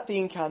without the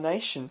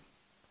incarnation,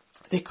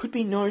 there could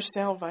be no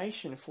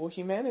salvation for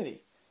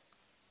humanity.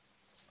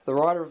 The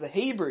writer to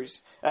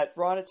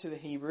the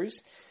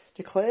Hebrews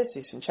declares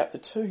this in chapter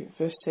 2,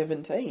 verse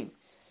 17.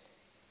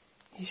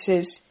 He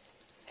says,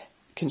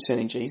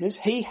 concerning Jesus,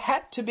 he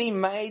had to be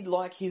made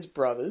like his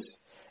brothers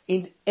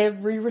in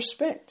every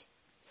respect,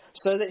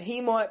 so that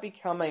he might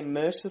become a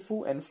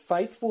merciful and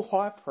faithful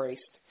high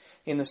priest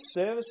in the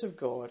service of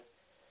God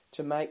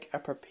to make a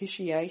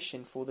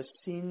propitiation for the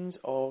sins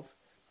of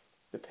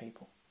the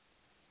people.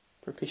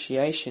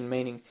 Propitiation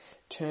meaning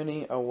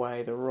turning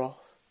away the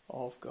wrath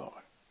of God.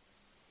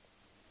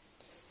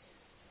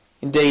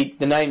 Indeed,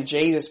 the name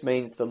Jesus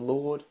means the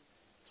Lord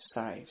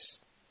saves.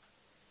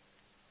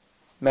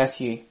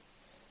 Matthew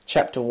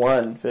chapter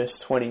 1 verse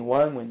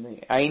 21, when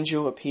the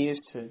angel appears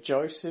to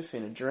Joseph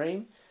in a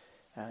dream,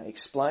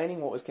 explaining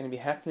what was going to be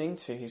happening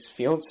to his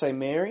fiancée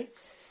Mary,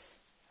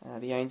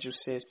 the angel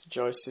says to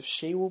Joseph,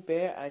 she will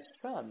bear a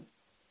son,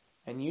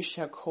 and you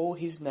shall call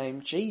his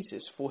name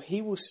Jesus, for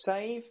he will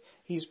save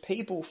his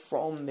people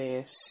from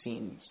their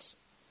sins.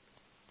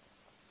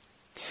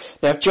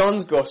 Now, if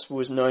John's gospel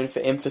is known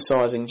for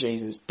emphasizing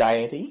Jesus'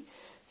 deity,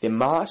 then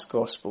Mark's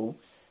gospel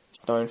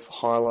is known for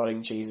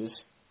highlighting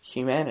Jesus'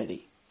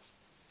 humanity.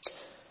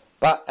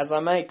 But as I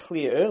made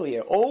clear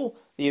earlier, all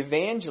the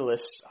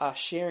evangelists are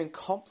sharing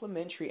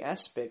complementary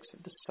aspects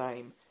of the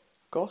same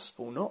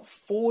gospel, not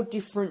four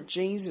different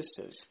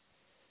Jesuses,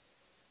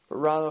 but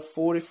rather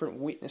four different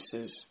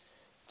witnesses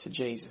to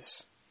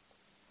Jesus.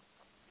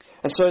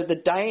 And so the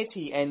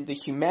deity and the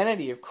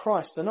humanity of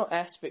Christ are not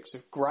aspects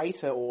of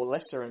greater or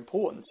lesser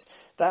importance.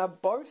 They are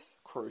both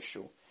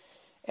crucial.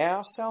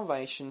 Our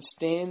salvation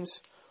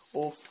stands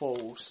or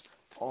falls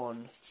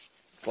on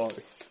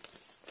both.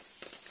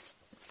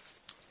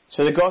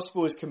 So the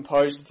gospel is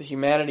composed of the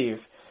humanity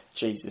of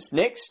Jesus.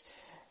 Next,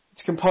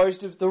 it's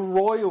composed of the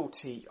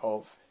royalty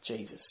of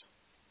Jesus.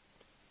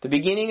 The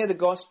beginning of the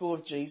gospel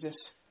of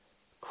Jesus,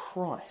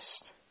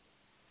 Christ.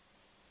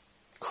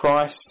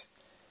 Christ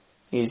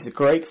is the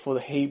Greek for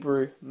the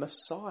Hebrew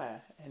Messiah,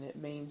 and it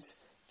means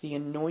the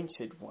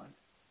anointed one.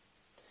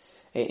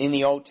 In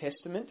the Old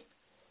Testament,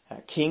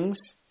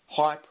 kings,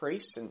 high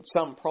priests, and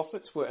some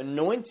prophets were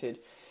anointed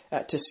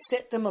to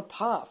set them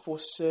apart for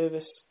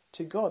service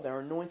to God. They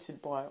were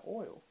anointed by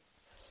oil.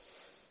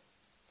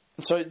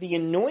 And so the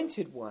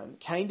anointed one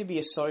came to be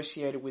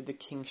associated with the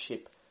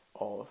kingship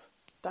of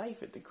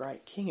David, the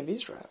great king of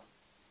Israel.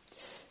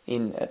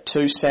 In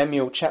 2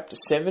 Samuel chapter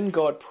 7,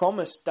 God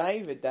promised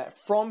David that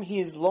from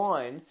his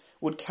line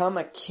would come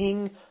a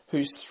king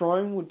whose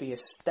throne would be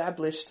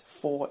established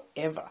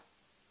forever.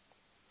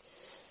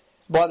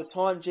 By the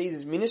time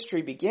Jesus'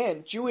 ministry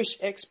began, Jewish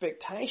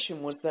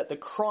expectation was that the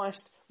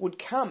Christ would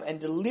come and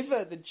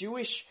deliver the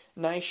Jewish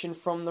nation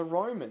from the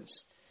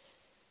Romans.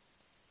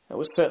 That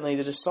was certainly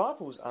the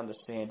disciples'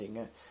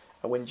 understanding.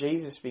 When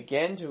Jesus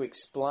began to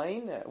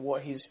explain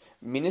what his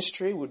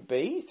ministry would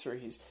be through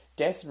his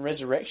death and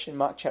resurrection,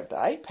 Mark chapter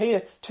 8,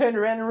 Peter turned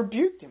around and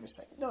rebuked him and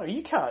said, "No,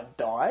 you can't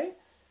die.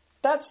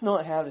 That's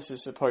not how this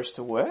is supposed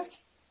to work."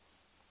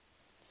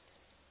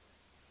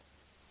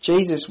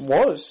 Jesus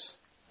was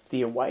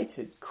the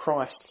awaited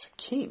Christ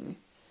King,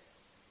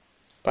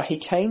 but he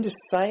came to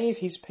save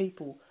his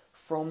people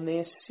from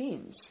their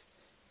sins.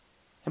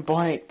 And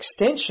by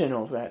extension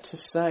of that, to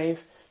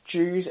save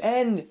Jews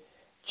and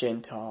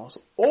Gentiles,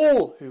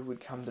 all who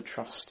would come to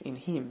trust in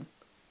him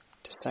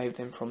to save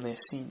them from their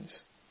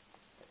sins.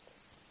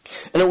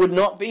 And it would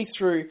not be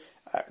through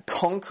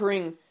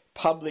conquering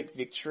public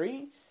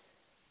victory.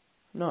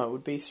 No, it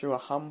would be through a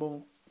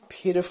humble,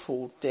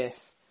 pitiful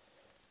death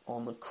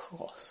on the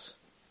cross.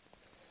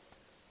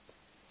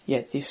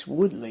 Yet this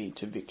would lead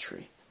to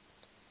victory.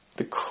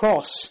 The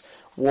cross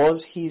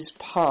was his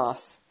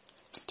path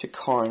to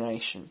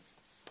coronation.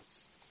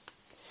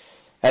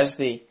 As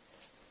the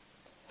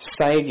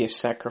Saviour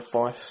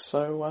sacrificed,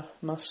 so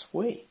must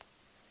we.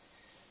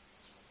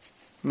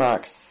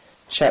 Mark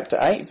chapter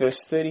 8,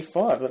 verse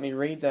 35. Let me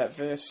read that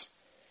verse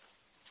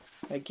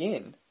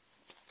again.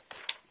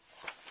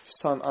 This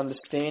time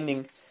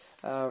understanding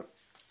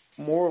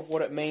more of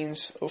what it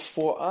means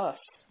for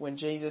us when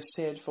Jesus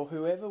said, "For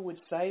whoever would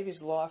save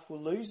his life will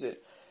lose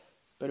it,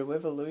 but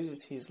whoever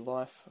loses his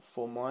life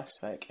for my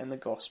sake and the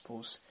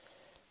gospel's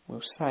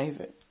will save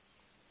it."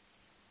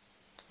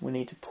 We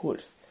need to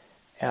put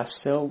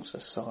ourselves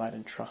aside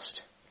and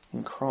trust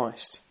in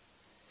Christ.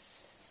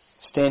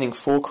 Standing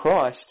for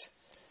Christ,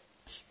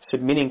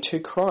 submitting to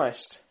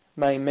Christ,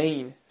 may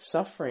mean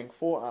suffering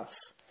for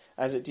us,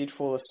 as it did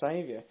for the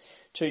Saviour.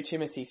 2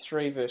 Timothy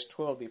 3 verse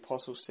 12, the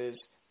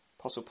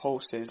Apostle Paul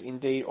says,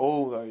 "Indeed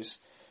all those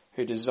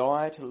who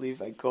desire to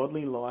live a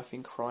godly life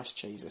in Christ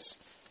Jesus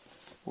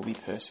will be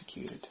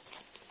persecuted."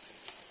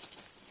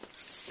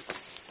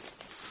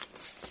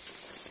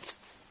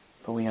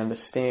 But we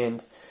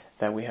understand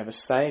that we have a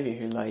Saviour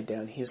who laid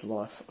down his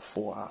life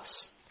for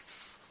us.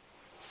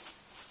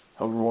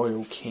 A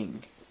royal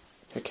king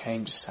who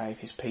came to save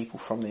his people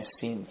from their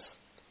sins.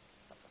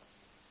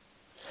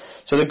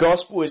 So the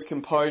gospel is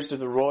composed of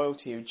the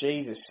royalty of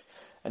Jesus.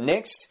 And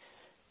next,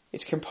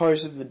 it's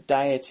composed of the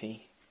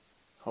deity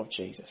of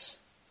Jesus.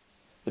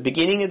 The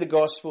beginning of the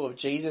gospel of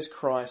Jesus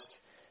Christ,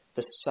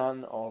 the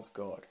Son of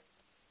God.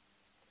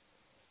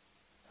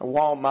 And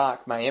while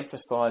Mark may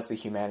emphasise the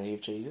humanity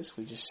of Jesus,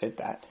 we just said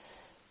that,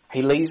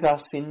 he leaves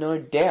us in no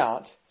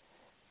doubt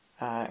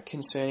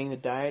concerning the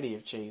deity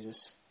of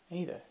Jesus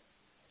either.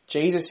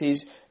 Jesus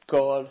is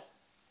God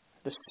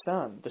the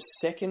Son, the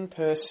second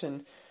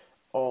person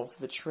of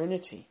the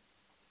Trinity.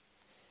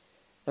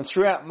 And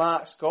throughout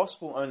Mark's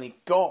Gospel, only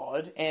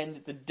God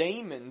and the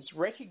demons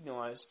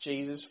recognise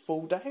Jesus'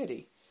 full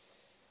deity.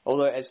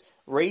 Although as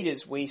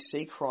readers we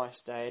see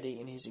Christ's deity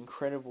in his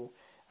incredible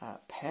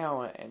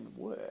power and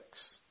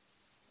works.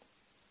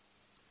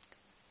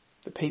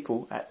 The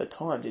people at the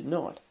time did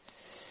not.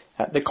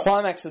 The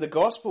climax of the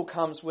Gospel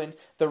comes when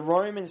the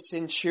Roman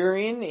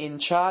centurion in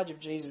charge of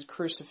Jesus'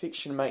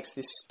 crucifixion makes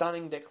this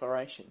stunning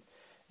declaration.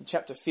 In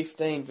chapter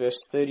 15,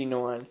 verse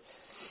 39,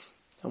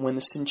 "And when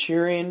the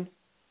centurion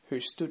who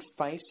stood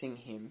facing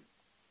him,"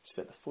 this is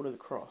at the foot of the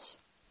cross,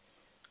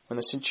 "when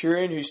the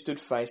centurion who stood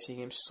facing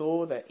him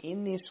saw that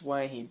in this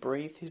way he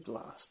breathed his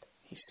last,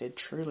 he said,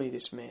 'Truly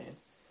this man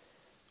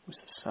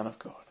was the Son of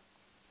God.'"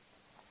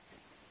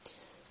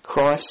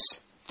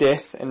 Christ's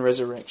death and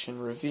resurrection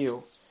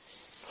reveal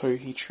who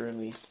he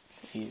truly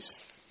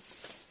is.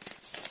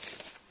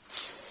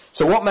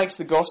 So what makes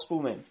the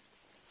gospel then?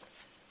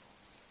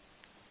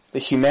 The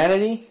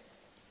humanity,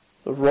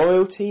 the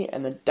royalty,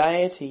 and the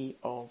deity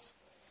of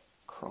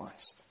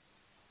Christ.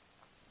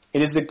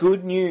 It is the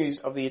good news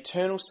of the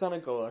eternal Son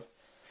of God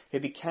who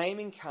became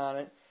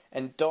incarnate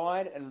and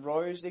died and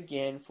rose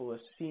again for the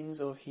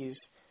sins of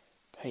his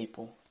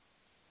people.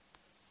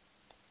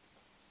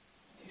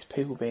 His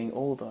people being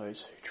all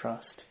those who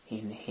trust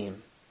in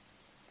him.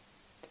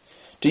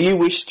 Do you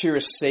wish to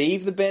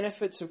receive the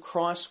benefits of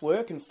Christ's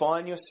work and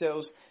find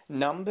yourselves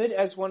numbered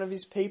as one of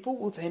his people?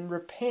 Well, then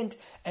repent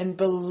and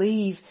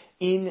believe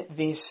in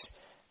this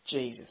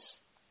Jesus.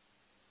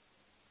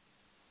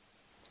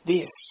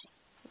 This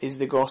is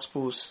the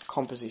gospel's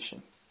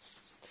composition.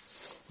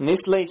 And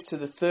this leads to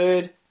the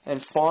third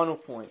and final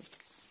point,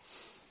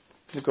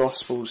 the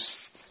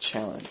gospel's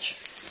challenge.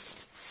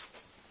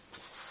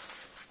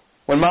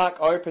 When Mark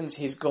opens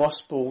his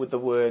gospel with the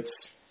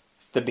words,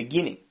 the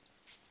beginning,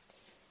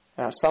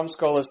 some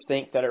scholars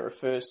think that it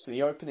refers to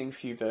the opening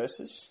few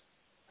verses,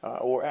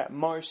 or at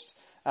most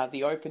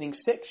the opening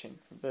section,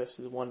 from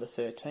verses 1 to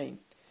 13.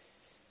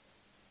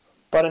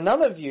 But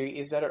another view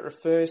is that it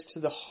refers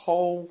to the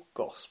whole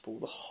gospel,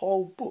 the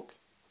whole book.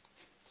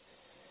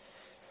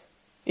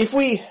 If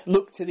we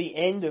look to the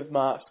end of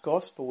Mark's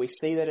gospel, we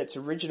see that its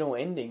original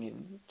ending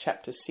in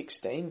chapter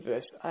 16,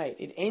 verse 8,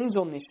 it ends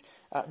on this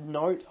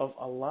note of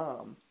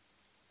alarm.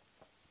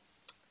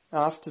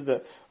 After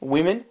the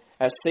women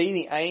see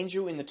the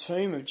angel in the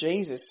tomb of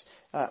Jesus,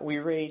 we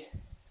read,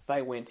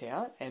 they went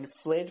out and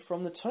fled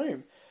from the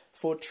tomb,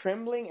 for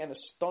trembling and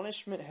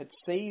astonishment had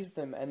seized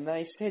them, and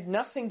they said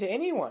nothing to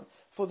anyone,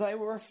 for they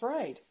were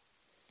afraid.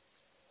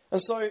 And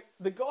so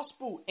the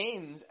gospel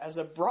ends as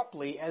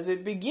abruptly as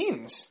it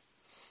begins.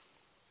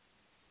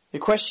 The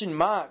question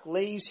Mark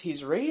leaves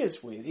his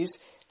readers with is,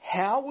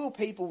 how will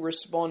people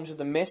respond to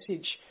the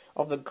message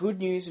of the good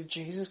news of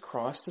Jesus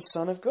Christ, the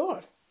Son of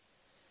God?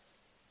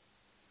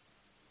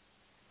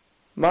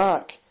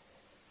 Mark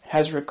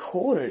has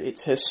recorded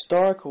its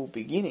historical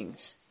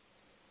beginnings,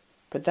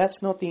 but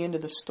that's not the end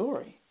of the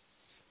story.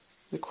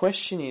 The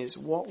question is,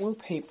 what will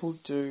people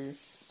do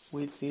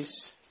with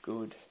this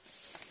good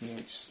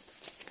news?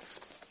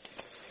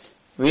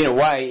 In a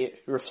way,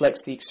 it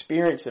reflects the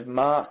experience of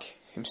Mark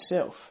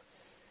himself.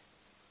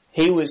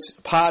 He was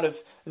part of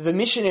the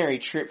missionary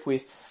trip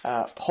with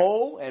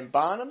Paul and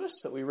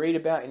Barnabas that we read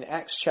about in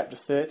Acts chapter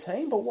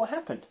 13, but what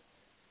happened?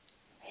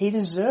 He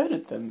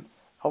deserted them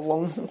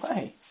along the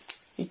way.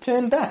 He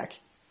turned back.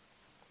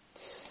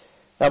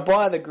 Now,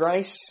 by the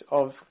grace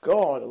of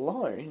God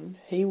alone,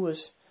 he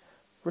was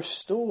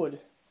restored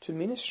to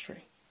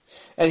ministry.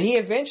 And he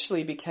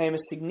eventually became a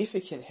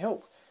significant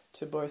help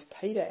to both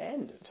Peter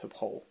and to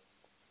Paul.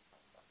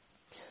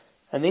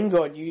 And then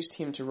God used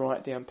him to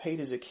write down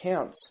Peter's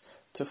accounts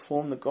to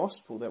form the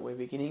gospel that we're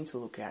beginning to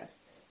look at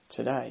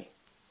today.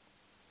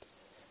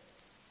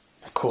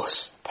 Of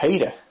course,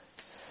 Peter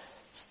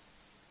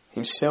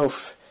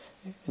himself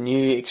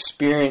knew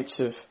experience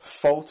of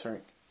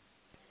faltering.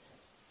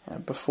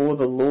 Before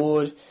the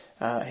Lord,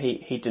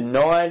 he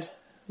denied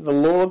the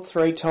Lord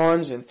 3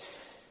 times,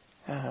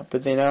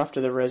 but then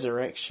after the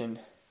resurrection,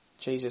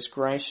 Jesus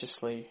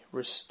graciously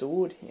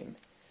restored him,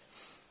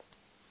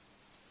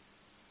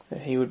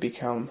 that he would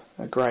become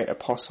a great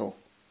apostle.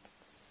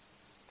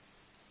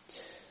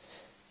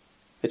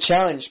 The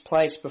challenge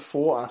placed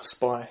before us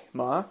by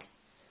Mark,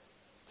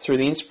 through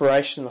the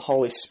inspiration of the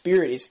Holy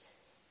Spirit, is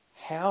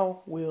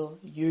how will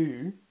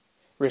you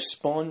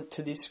respond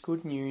to this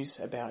good news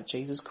about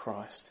Jesus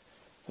Christ,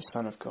 the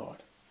Son of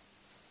God?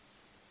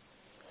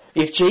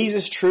 If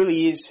Jesus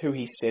truly is who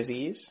he says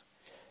he is,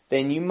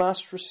 then you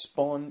must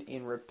respond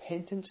in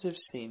repentance of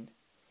sin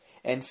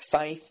and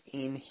faith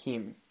in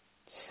him.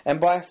 And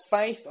by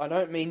faith, I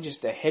don't mean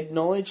just a head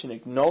knowledge and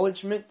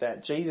acknowledgement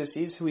that Jesus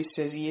is who he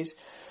says he is,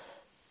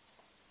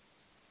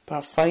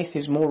 but faith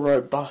is more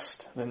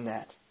robust than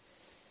that.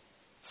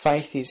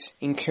 Faith is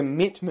in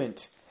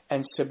commitment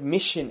and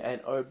submission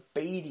and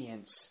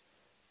obedience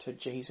to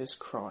Jesus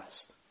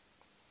Christ.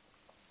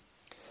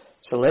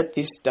 So let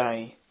this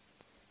day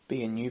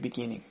be a new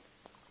beginning.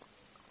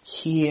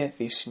 Hear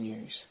this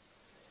news,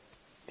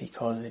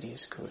 because it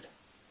is good.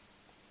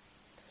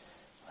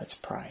 Let's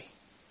pray.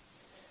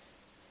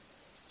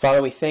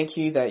 Father, we thank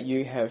you that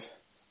you have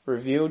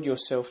revealed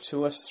yourself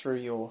to us through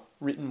your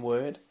written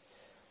word,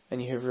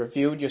 and you have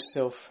revealed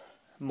yourself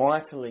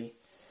mightily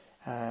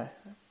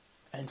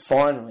and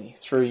finally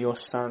through your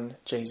Son,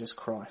 Jesus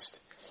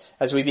Christ.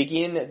 As we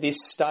begin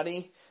this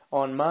study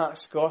on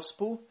Mark's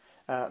Gospel,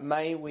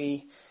 may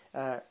we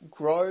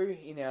grow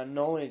in our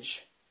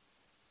knowledge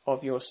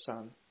of your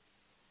Son.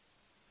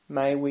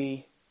 May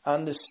we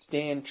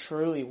understand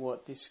truly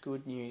what this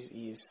good news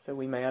is, that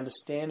we may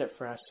understand it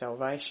for our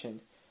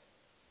salvation,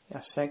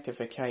 our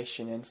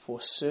sanctification, and for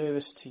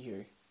service to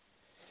you.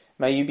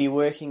 May you be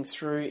working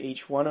through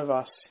each one of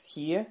us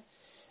here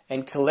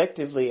and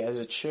collectively as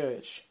a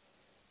church,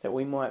 that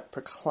we might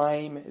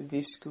proclaim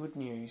this good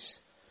news,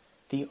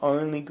 the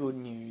only good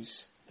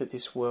news that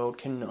this world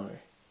can know,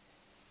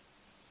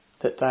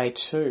 that they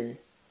too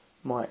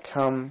might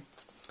come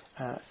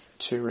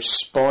to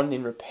respond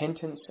in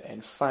repentance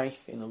and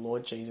faith in the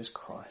Lord Jesus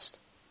Christ.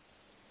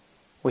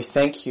 We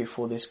thank you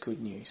for this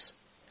good news.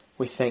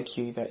 We thank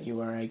you that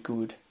you are a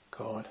good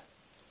God.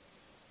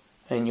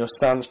 In your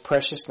Son's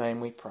precious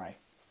name we pray.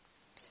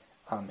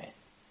 Amen.